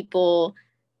if people,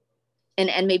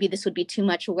 and maybe this would be too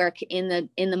much work in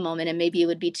the moment, and maybe it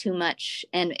would be too much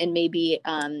and maybe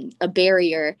a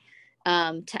barrier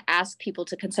to ask people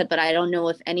to consent, but I don't know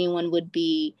if anyone would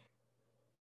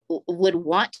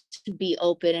want to be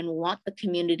open and want the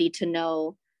community to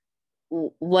know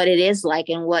what it is like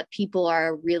and what people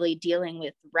are really dealing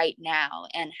with right now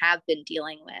and have been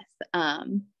dealing with.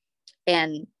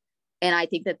 And I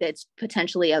think that that's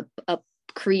potentially a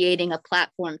creating a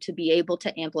platform to be able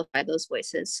to amplify those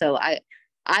voices. So I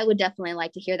would definitely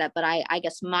like to hear that, but I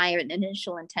guess my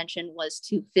initial intention was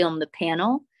to film the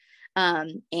panel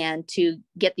and to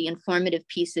get the informative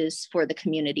pieces for the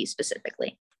community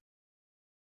specifically.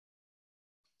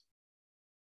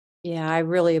 Yeah, I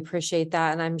really appreciate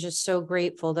that. And I'm just so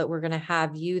grateful that we're going to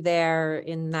have you there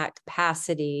in that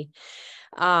capacity.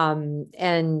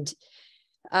 And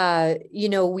You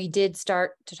know, we did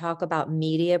start to talk about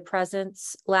media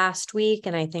presence last week,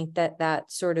 and I think that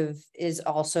that sort of is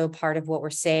also part of what we're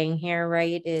saying here,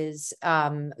 right? Is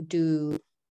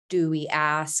do we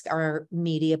ask our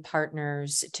media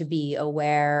partners to be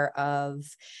aware of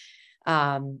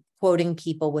quoting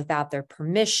people without their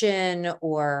permission,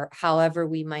 or however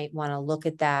we might want to look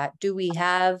at that? Do we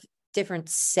have different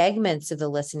segments of the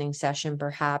listening session,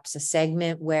 perhaps a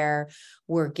segment where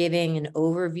we're giving an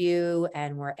overview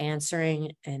and we're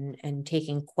answering and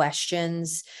taking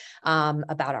questions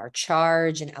about our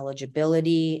charge and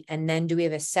eligibility? And then do we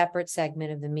have a separate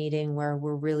segment of the meeting where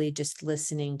we're really just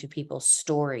listening to people's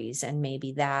stories, and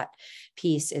maybe that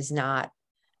piece is not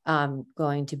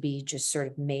going to be just sort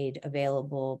of made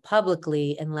available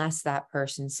publicly unless that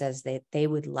person says that they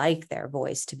would like their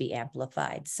voice to be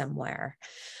amplified somewhere.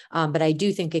 But I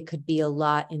do think it could be a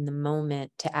lot in the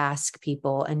moment to ask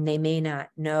people, and they may not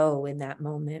know in that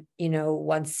moment, you know,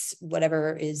 once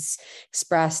whatever is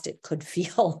expressed, it could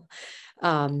feel.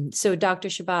 So Dr.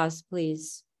 Shabazz,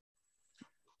 please.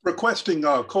 Requesting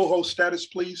co-host status,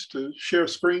 please, to share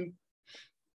screen.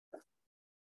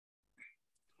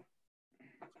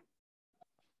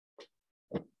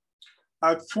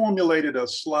 I've formulated a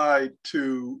slide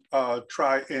to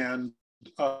try and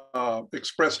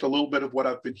express a little bit of what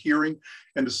I've been hearing,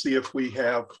 and to see if we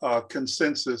have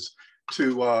consensus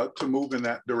to move in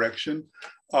that direction.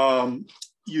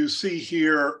 You see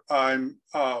here,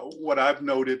 what I've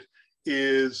noted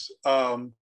is,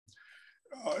 and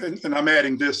I'm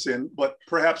adding this in, but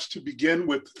perhaps to begin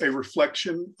with a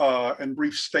reflection and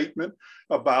brief statement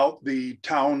about the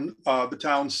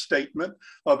town's statement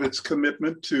of its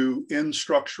commitment to end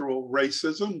structural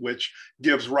racism, which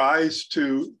gives rise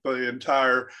to the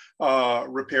entire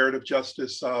reparative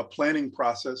justice planning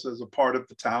process as a part of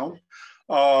the town.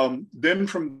 Then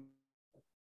from,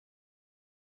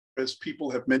 as people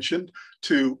have mentioned,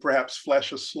 to perhaps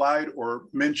flash a slide or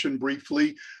mention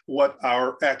briefly what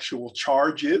our actual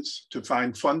charge is, to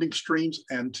find funding streams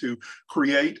and to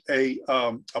create a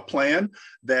plan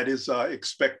that is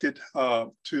expected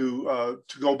to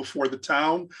go before the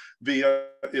town via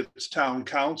its town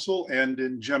council and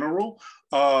in general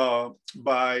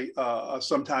by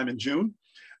sometime in June.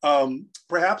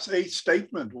 Perhaps a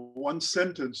statement, one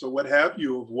sentence or what have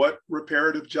you, of what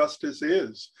reparative justice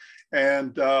is.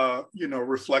 And, you know,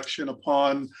 reflection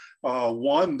upon,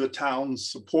 one, the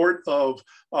town's support of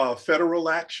federal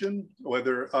action,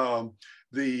 whether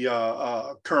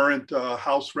the current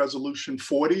House Resolution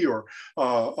 40 or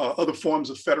other forms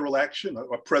of federal action,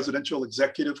 a presidential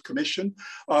executive commission,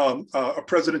 a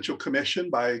presidential commission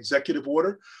by executive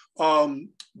order,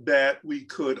 that we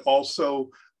could also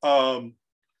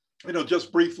you know,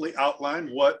 just briefly outline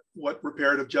what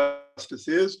reparative justice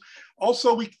is.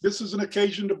 Also, this is an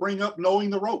occasion to bring up knowing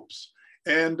the ropes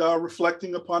and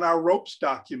reflecting upon our ropes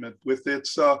document with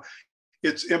its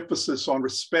emphasis on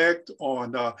respect,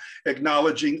 on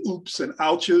acknowledging oops and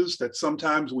ouches, that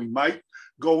sometimes we might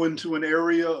go into an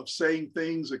area of saying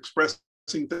things, expressing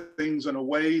things in a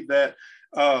way that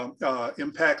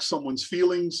impacts someone's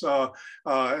feelings,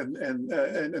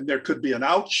 and there could be an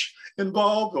ouch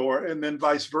involved, and then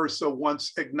vice versa.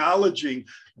 Once acknowledging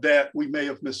that we may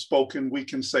have misspoken, we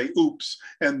can say oops,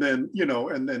 and then, you know,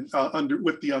 and then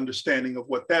with the understanding of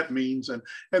what that means, and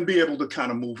be able to kind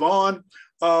of move on.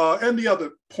 And the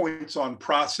other points on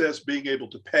process, being able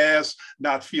to pass,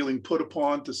 not feeling put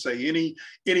upon to say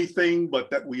anything, but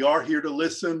that we are here to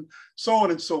listen, so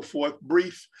on and so forth.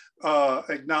 Brief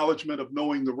acknowledgement of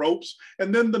knowing the ropes,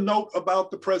 and then the note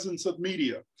about the presence of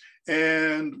media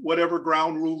and whatever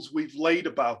ground rules we've laid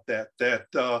about that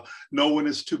no one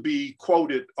is to be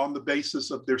quoted on the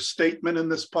basis of their statement in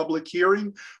this public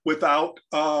hearing without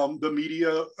the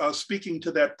media speaking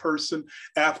to that person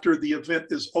after the event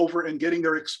is over and getting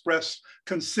their express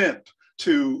consent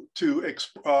to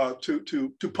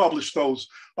publish those,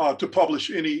 to publish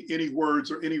any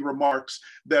words or any remarks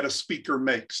that a speaker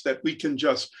makes, that we can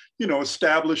just, you know,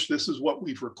 establish this is what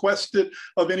we've requested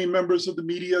of any members of the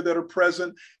media that are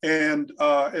present, and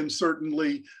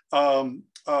certainly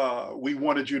we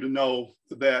wanted you to know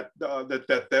that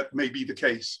that may be the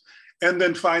case. And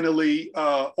then finally,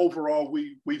 overall,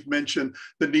 we've mentioned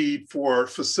the need for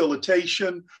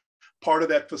facilitation. Part of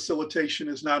that facilitation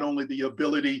is not only the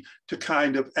ability to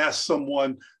kind of ask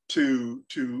someone to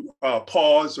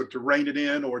pause or to rein it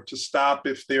in or to stop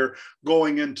if they're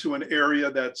going into an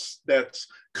area that's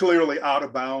clearly out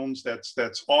of bounds, that's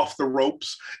off the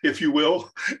ropes, if you will,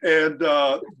 and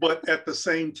but at the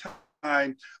same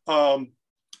time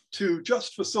to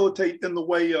just facilitate in the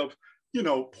way of, you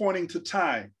know, pointing to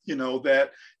time, you know,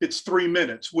 that it's 3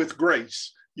 minutes with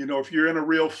grace. You know, if you're in a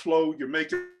real flow, you're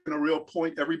making a real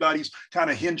point, everybody's kind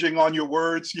of hinging on your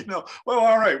words, you know, well,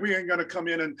 all right, we ain't going to come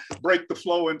in and break the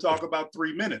flow and talk about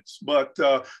 3 minutes. But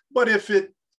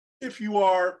if you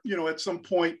are, you know, at some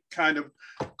point kind of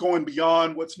going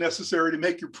beyond what's necessary to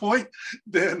make your point,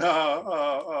 then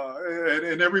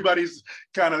and everybody's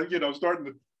kind of, you know, starting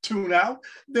to tune out,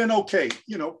 then okay,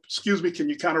 you know, excuse me, can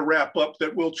you kind of wrap up?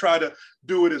 That we'll try to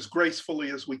do it as gracefully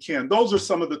as we can. Those are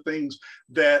some of the things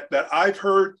that I've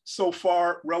heard so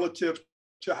far relative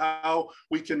to how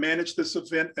we can manage this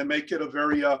event and make it a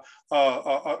very a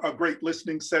great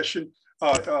listening session.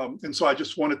 And so I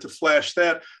just wanted to flash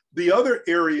that. The other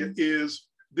area is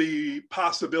the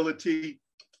possibility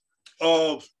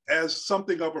of, as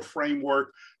something of a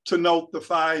framework, to note the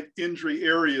 5 injury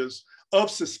areas of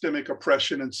systemic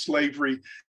oppression and slavery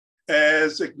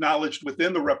as acknowledged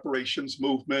within the reparations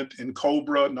movement in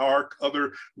COBRA, NARC,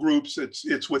 other groups.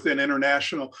 It's within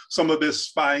international. Some of this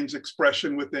finds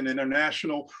expression within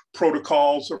international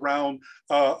protocols around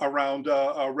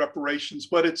reparations,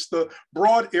 but it's the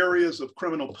broad areas of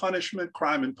criminal punishment,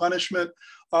 crime and punishment,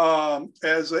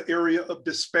 as an area of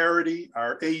disparity,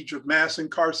 our age of mass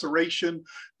incarceration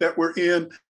that we're in.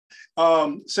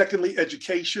 Secondly,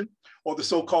 education, or the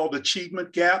so-called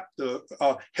achievement gap, the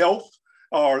health,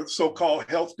 or so-called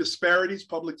health disparities,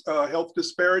 public health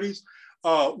disparities,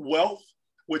 wealth,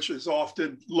 which is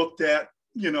often looked at,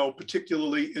 you know,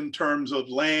 particularly in terms of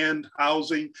land,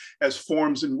 housing, as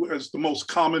the most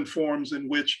common forms in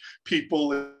which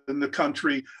people in the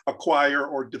country acquire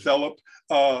or develop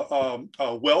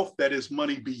wealth, that is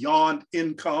money beyond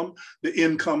income, the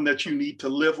income that you need to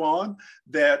live on.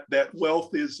 That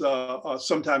wealth is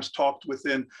sometimes talked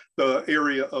within the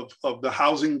area of the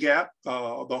housing gap,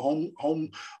 the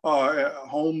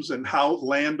homes and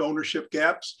land ownership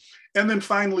gaps, and then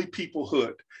finally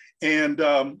peoplehood. And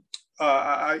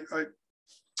I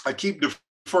keep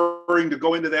deferring to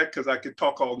go into that because I could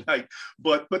talk all night,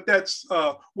 but that's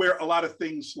where a lot of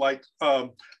things like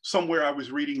somewhere I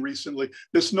was reading recently,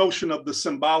 this notion of the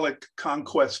symbolic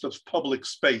conquest of public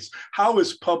space. How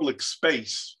is public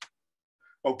space,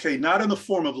 okay, not in the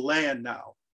form of land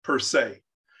now per se,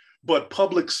 but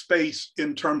public space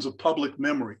in terms of public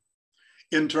memory,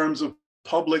 in terms of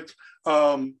public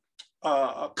the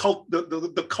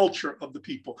culture of the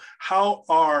people. How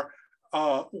are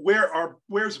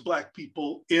where's Black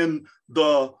people in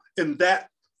that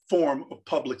form of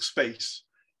public space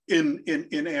in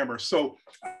Amherst? So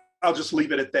I'll just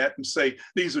leave it at that and say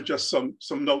these are just some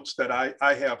notes that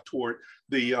I have toward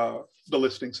the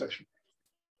listening session.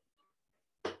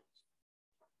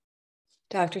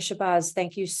 Dr. Shabazz,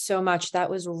 thank you so much. That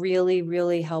was really,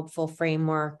 really helpful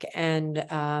framework, and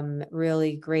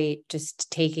really great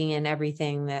just taking in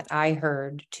everything that I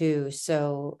heard too.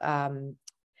 So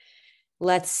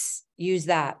let's use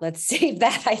that. Let's save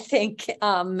that, I think,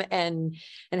 and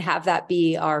have that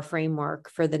be our framework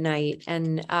for the night.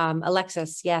 And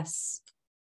Alexis, yes.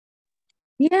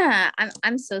 Yeah,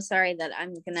 I'm so sorry that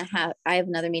I have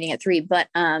another meeting at 3, but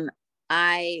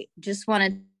I just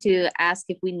wanted to ask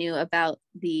if we knew about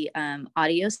the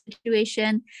audio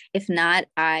situation. If not,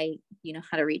 you know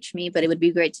how to reach me, but it would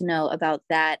be great to know about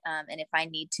that. And if I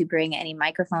need to bring any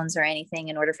microphones or anything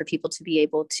in order for people to be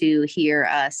able to hear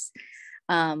us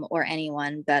or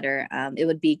anyone better, it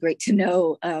would be great to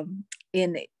know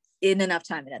in enough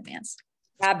time in advance.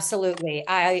 Absolutely.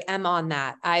 I am on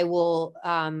that. I will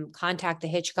contact the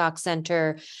Hitchcock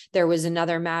Center. There was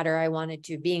another matter I wanted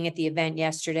to, being at the event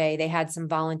yesterday, they had some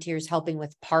volunteers helping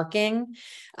with parking.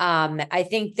 I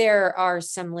think there are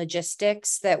some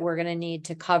logistics that we're going to need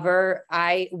to cover.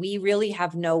 We really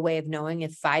have no way of knowing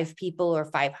if 5 people or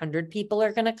 500 people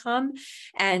are going to come.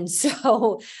 And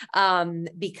so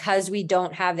because we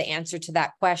don't have the answer to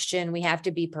that question, we have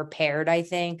to be prepared, I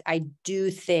think. I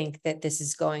do think that this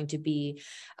is going to be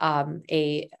an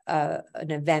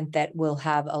event that will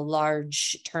have a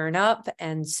large turn up.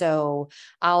 And so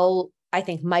I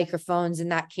think microphones in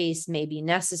that case may be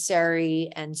necessary.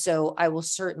 And so I will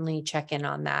certainly check in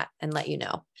on that and let you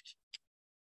know.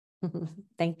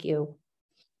 Thank you.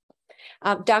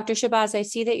 Dr. Shabazz, I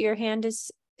see that your hand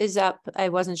is up. I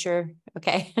wasn't sure.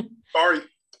 Okay. Sorry.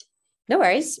 No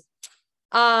worries.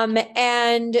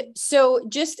 And so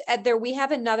just there, we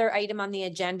have another item on the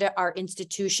agenda, our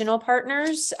institutional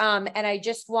partners. And I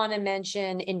just want to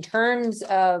mention in terms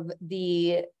of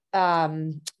the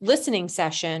listening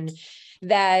session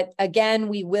that, again,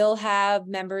 we will have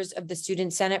members of the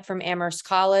Student Senate from Amherst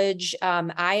College.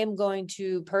 I am going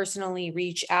to personally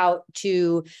reach out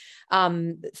to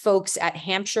folks at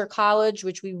Hampshire College,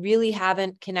 which we really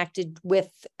haven't connected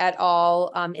with at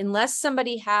all, unless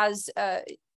somebody has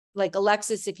like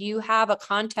Alexis, if you have a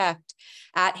contact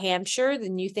at Hampshire,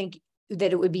 then you think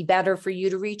that it would be better for you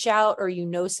to reach out, or you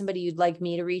know somebody you'd like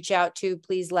me to reach out to,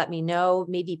 please let me know.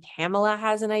 Maybe Pamela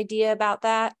has an idea about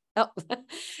that. Oh,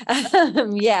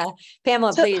 yeah,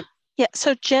 Pamela, please. Yeah,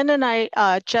 so Jen and I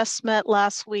just met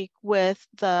last week with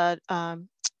the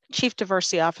Chief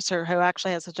Diversity Officer, who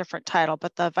actually has a different title,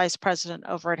 but the Vice President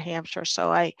over at Hampshire. So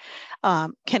I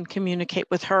can communicate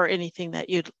with her anything that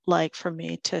you'd like for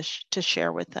me to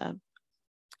share with them.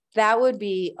 That would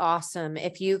be awesome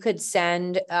if you could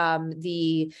send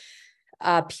the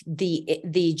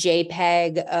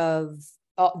JPEG of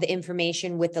all the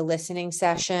information with the listening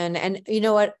session. And you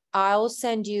know what? I'll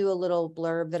send you a little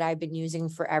blurb that I've been using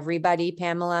for everybody,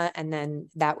 Pamela, and then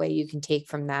that way you can take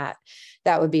from that.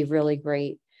 That would be really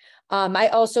great. I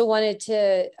also wanted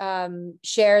to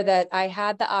share that I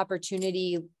had the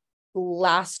opportunity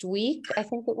last week, I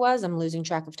think it was, I'm losing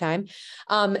track of time,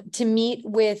 to meet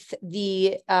with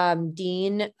the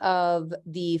Dean of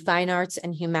the Fine Arts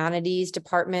and Humanities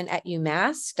Department at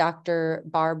UMass, Dr.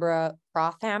 Barbara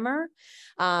Crothammer,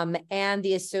 and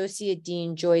the Associate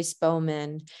Dean Joyce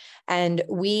Bowman. And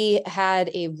we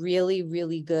had a really,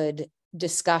 really good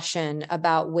discussion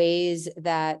about ways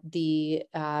that the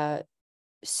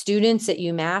students at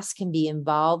UMass can be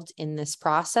involved in this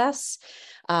process,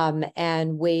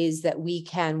 and ways that we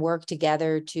can work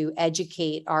together to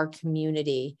educate our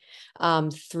community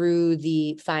through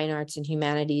the Fine Arts and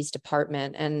Humanities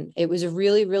Department. And it was a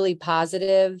really, really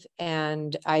positive,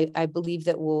 and I believe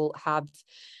that we'll have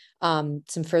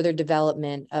some further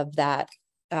development of that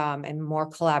and more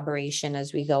collaboration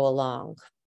as we go along.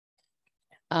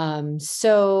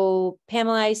 So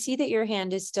Pamela, I see that your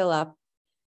hand is still up.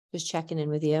 Just checking in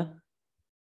with you.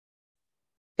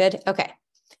 Good. Okay.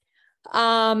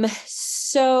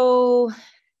 So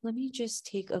let me just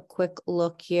take a quick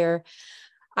look here.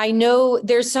 I know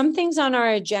there's some things on our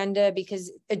agenda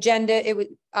because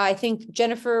I think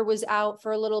Jennifer was out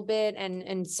for a little bit,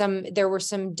 and there were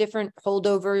some different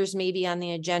holdovers maybe on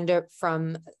the agenda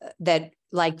from that,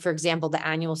 like, for example, the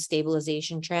annual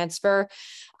stabilization transfer.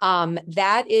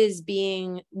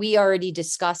 We already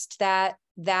discussed that.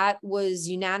 That was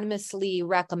unanimously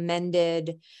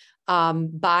recommended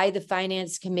by the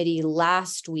Finance Committee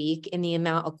last week in the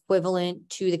amount equivalent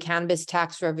to the cannabis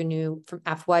tax revenue from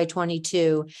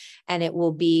FY22, and it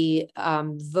will be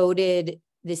voted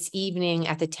this evening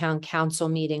at the town council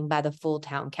meeting by the full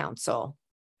town council.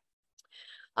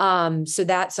 So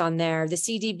that's on there. The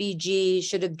CDBG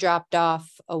should have dropped off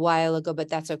a while ago, but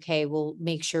that's okay. We'll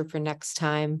make sure for next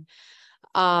time.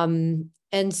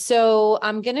 And so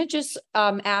I'm going to just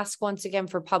ask once again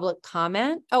for public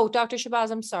comment. Oh, Dr. Shabazz,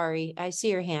 I'm sorry. I see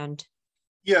your hand.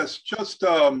 Yes, just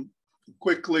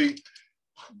quickly,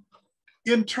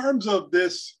 in terms of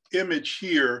this image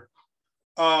here,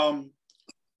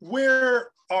 where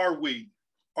are we?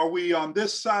 Are we on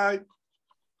this side?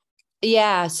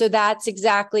 Yeah, so that's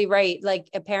exactly right. Like,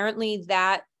 apparently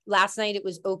that last night it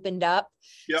was opened up.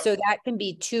 Yep. So that can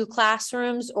be 2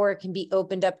 classrooms, or it can be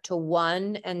opened up to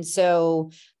 1. And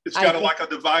so it's got like a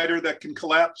divider that can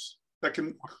collapse. That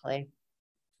can. Exactly.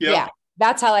 Yep. Yeah,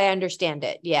 that's how I understand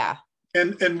it. Yeah.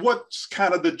 And what's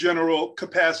kind of the general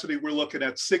capacity we're looking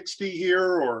at? 60 here,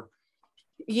 or?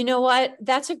 You know what?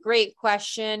 That's a great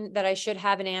question that I should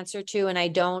have an answer to, and I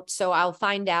don't. So I'll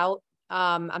find out.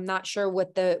 I'm not sure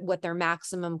what their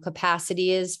maximum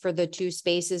capacity is for the 2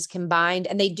 spaces combined.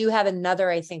 And they do have another,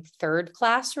 I think, 3rd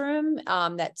classroom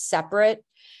that's separate,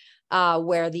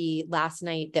 where the last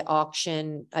night the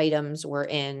auction items were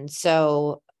in.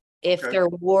 So if there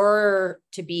were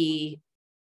to be,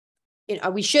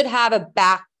 we should have a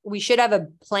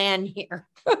plan here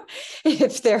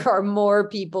if there are more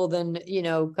people than,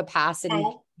 capacity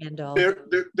to handle.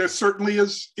 There certainly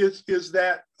is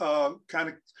that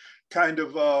kind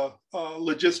of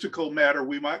logistical matter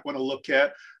we might want to look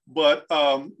at, but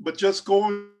just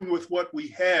going with what we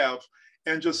have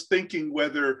and just thinking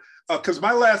whether, because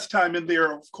my last time in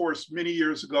there, of course, many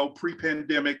years ago,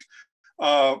 pre-pandemic,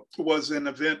 was an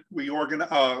event we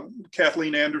organized.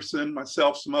 Kathleen Anderson,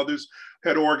 myself, some others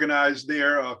had organized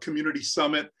their community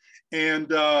summit,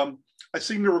 and I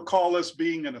seem to recall us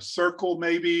being in a circle,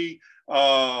 maybe,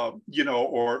 or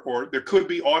there could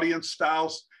be audience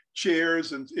styles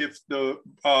chairs, and if the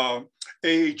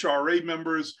AHRA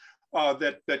members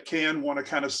that can want to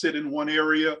kind of sit in one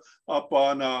area up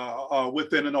on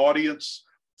within an audience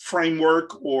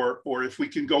framework, or if we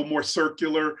can go more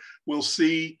circular, we'll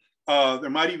see. There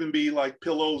might even be like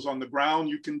pillows on the ground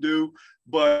you can do,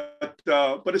 but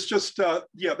it's just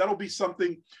that'll be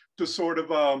something to sort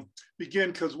of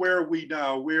begin, because where are we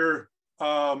now? We're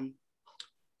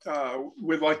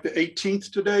with like the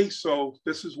 18th today. So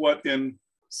this is what, in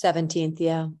 17th,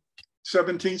 yeah.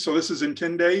 17th. So this is in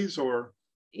 10 days or?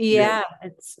 Yeah,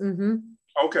 it's,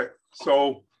 Okay.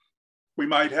 So we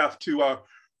might have to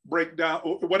break down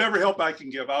whatever help I can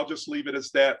give. I'll just leave it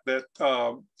as that,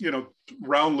 you know,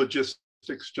 round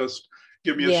logistics, just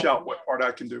give me a shout what part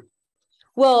I can do.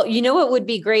 Well, you know what would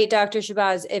be great, Dr.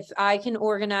 Shabazz, if I can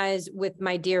organize with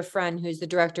my dear friend who's the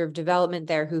director of development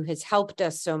there, who has helped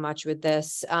us so much with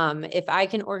this. If I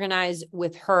can organize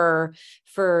with her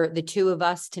for the two of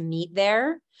us to meet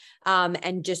there,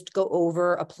 and just go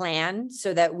over a plan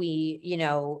so that we, you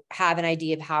know, have an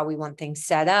idea of how we want things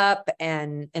set up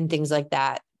and things like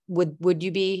that. Would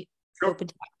you be open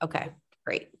to that? Okay,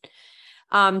 great.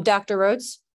 Dr.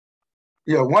 Rhodes?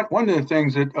 Yeah, one of the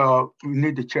things that we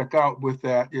need to check out with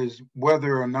that is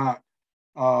whether or not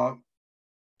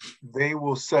they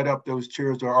will set up those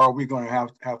chairs, or are we going to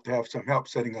have some help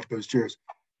setting up those chairs?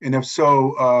 And if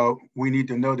so, we need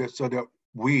to know that so that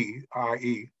we,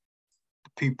 i.e.,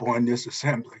 people in this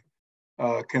assembly,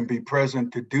 can be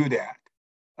present to do that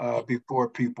before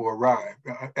people arrive.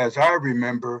 As I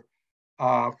remember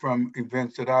from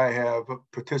events that I have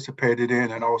participated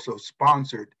in and also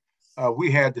sponsored,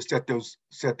 we had to set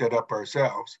that up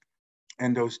ourselves,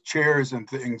 and those chairs and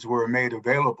things were made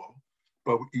available.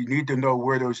 But you need to know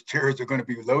where those chairs are going to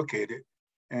be located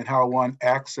and how one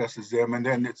accesses them. And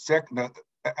then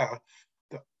the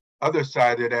other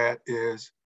side of that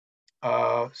is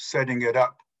setting it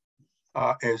up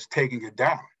as taking it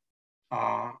down.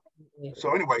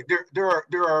 So anyway, there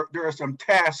are some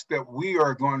tasks that we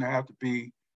are going to have to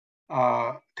be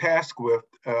tasked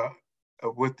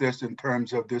with this in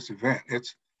terms of this event.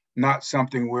 It's not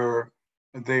something where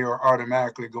they are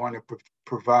automatically going to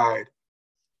provide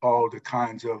all the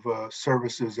kinds of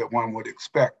services that one would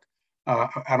expect.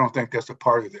 I don't think that's a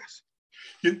part of this.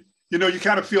 You know, you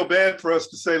kind of feel bad for us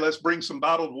to say, let's bring some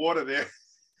bottled water there.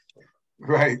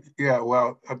 Right. Yeah.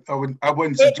 Well, I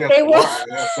wouldn't suggest water.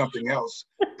 That's something else.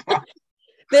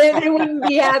 They wouldn't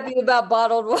be happy about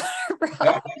bottled water.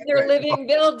 Their living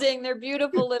building, their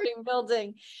beautiful living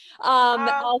building. Are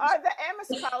the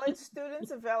Amherst College students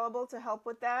available to help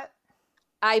with that?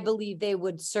 I believe they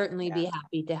would certainly be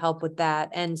happy to help with that.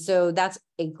 And so that's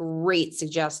a great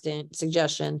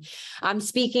suggestion. I'm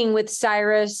speaking with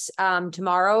Cyrus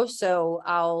tomorrow, so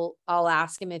I'll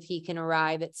ask him if he can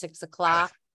arrive at 6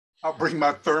 o'clock. I'll bring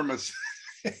my thermos.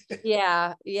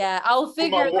 Yeah. I'll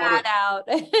figure that out.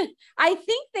 I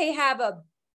think they have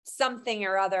something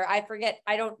or other. I forget.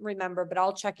 I don't remember, but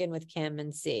I'll check in with Kim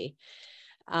and see.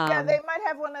 Yeah, they might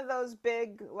have one of those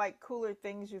big, like, cooler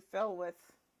things you fill with.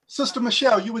 Sister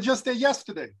Michelle, you were just there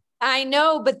yesterday. I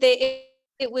know, but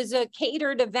it was a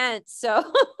catered event. So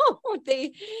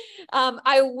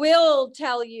I will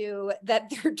tell you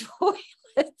that their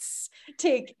toilets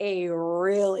take a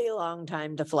really long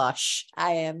time to flush.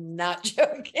 I am not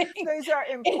joking. These are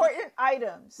important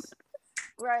items,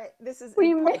 right? This is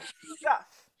important stuff.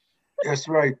 That's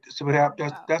right. So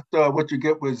that's what you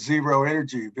get with zero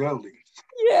energy buildings.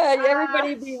 Yeah,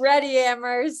 everybody be ready,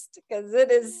 Amherst, because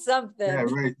it is something. Yeah,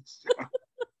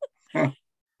 right.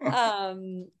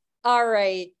 All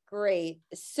right, great.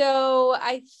 So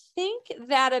I think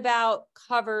that about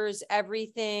covers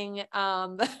everything.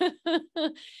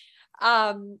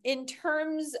 In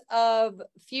terms of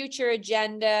future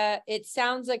agenda, it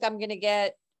sounds like I'm going to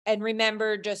get, and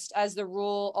remember, just as the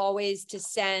rule, always to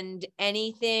send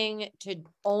anything to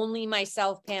only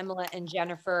myself, Pamela, and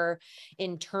Jennifer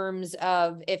in terms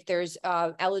of if there's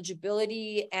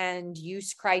eligibility and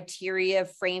use criteria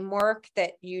framework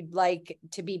that you'd like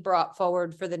to be brought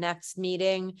forward for the next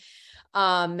meeting.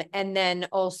 And then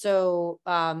also,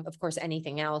 of course,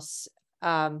 anything else.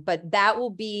 But that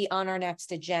will be on our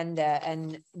next agenda,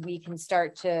 and we can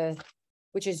start to,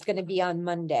 which is going to be on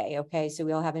Monday. Okay. So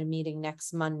we'll have a meeting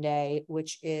next Monday,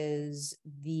 which is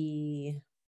the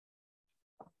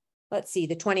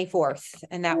 24th.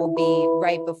 And that will be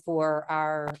right before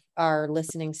our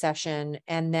listening session.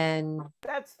 And then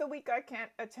that's the week I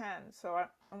can't attend. So I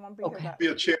won't be here. Be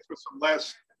a chance for some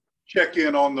last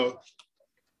check-in on the.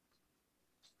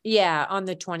 Yeah. On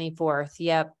the 24th.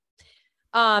 Yep.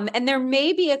 And there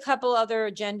may be a couple other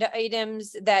agenda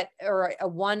items or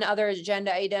one other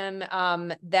agenda item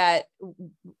that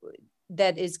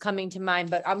is coming to mind,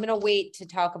 but I'm going to wait to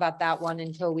talk about that one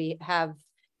until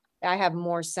I have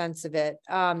more sense of it.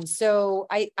 So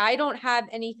I don't have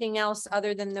anything else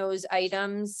other than those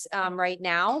items right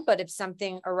now, but if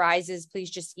something arises, please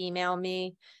just email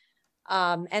me.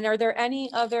 And are there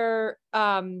any other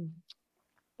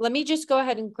let me just go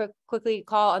ahead and quickly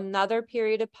call another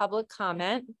period of public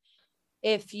comment.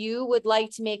 if you would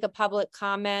like to make a public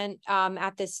comment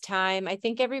at this time, I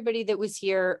think everybody that was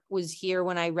here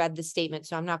when I read the statement,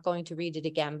 so I'm not going to read it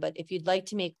again, but if you'd like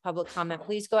to make public comment,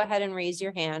 please go ahead and raise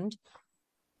your hand.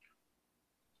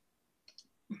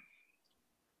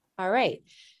 All right.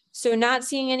 So not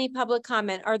seeing any public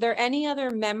comment, are there any other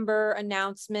member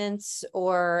announcements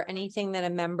or anything that a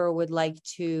member would like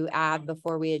to add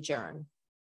before we adjourn?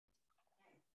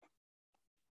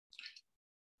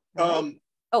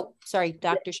 Oh, sorry,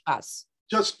 Dr. Shabazz.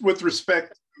 Just with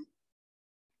respect,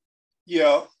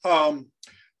 yeah,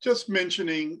 just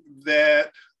mentioning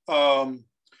that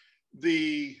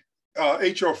the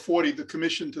HR 40, the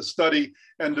Commission to Study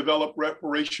and Develop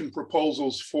Reparation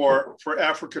Proposals for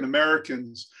African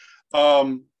Americans.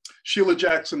 Sheila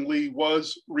Jackson Lee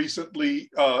was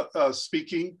recently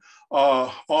speaking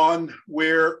on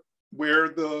where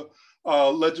the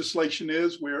legislation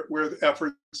is, where the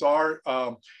efforts are,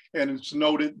 and it's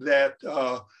noted that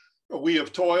we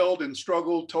have toiled and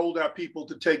struggled, told our people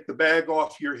to take the bag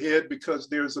off your head because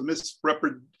there's a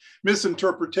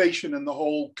misinterpretation in the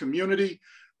whole community.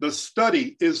 The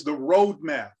study is the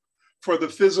roadmap for the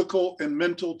physical and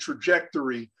mental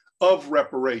trajectory of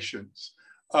reparations.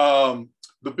 The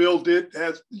bill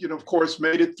has, of course,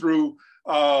 made it through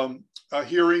a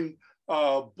hearing,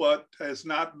 but has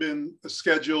not been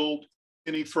scheduled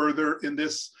any further in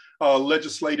this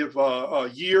legislative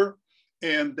year,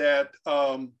 and that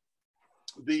and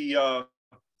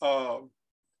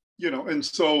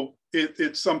so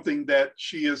it's something that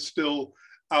she is still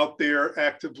out there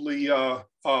actively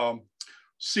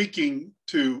seeking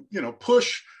to,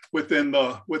 push within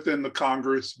the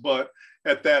Congress. But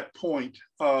at that point,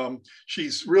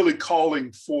 she's really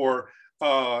calling for,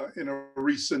 in a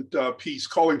recent piece,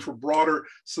 calling for broader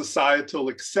societal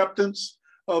acceptance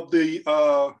of the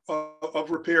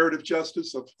of reparative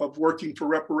justice, of working for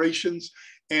reparations,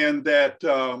 and that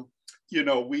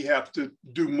we have to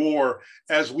do more,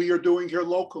 as we are doing here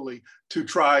locally, to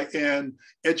try and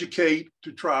educate,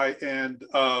 to try and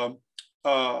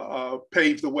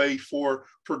pave the way for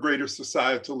greater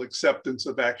societal acceptance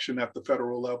of action at the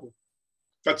federal level.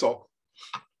 That's all.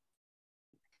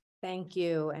 Thank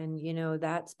you. And,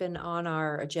 that's been on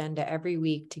our agenda every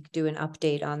week to do an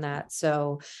update on that.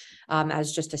 So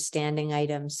as just a standing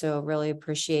item. So really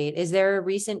appreciate. Is there a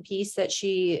recent piece that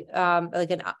she,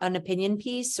 like an opinion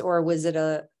piece, or was it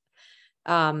a?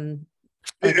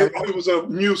 It was a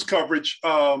news coverage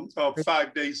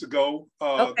 5 days ago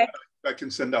okay. that I can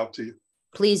send out to you.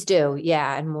 Please do.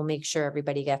 Yeah. And we'll make sure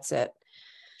everybody gets it.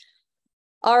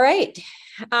 All right.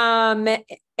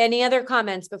 Any other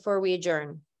comments before we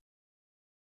adjourn?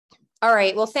 All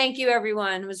right. Well, thank you,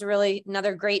 everyone. It was really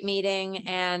another great meeting,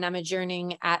 and I'm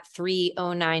adjourning at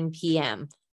 3:09 p.m.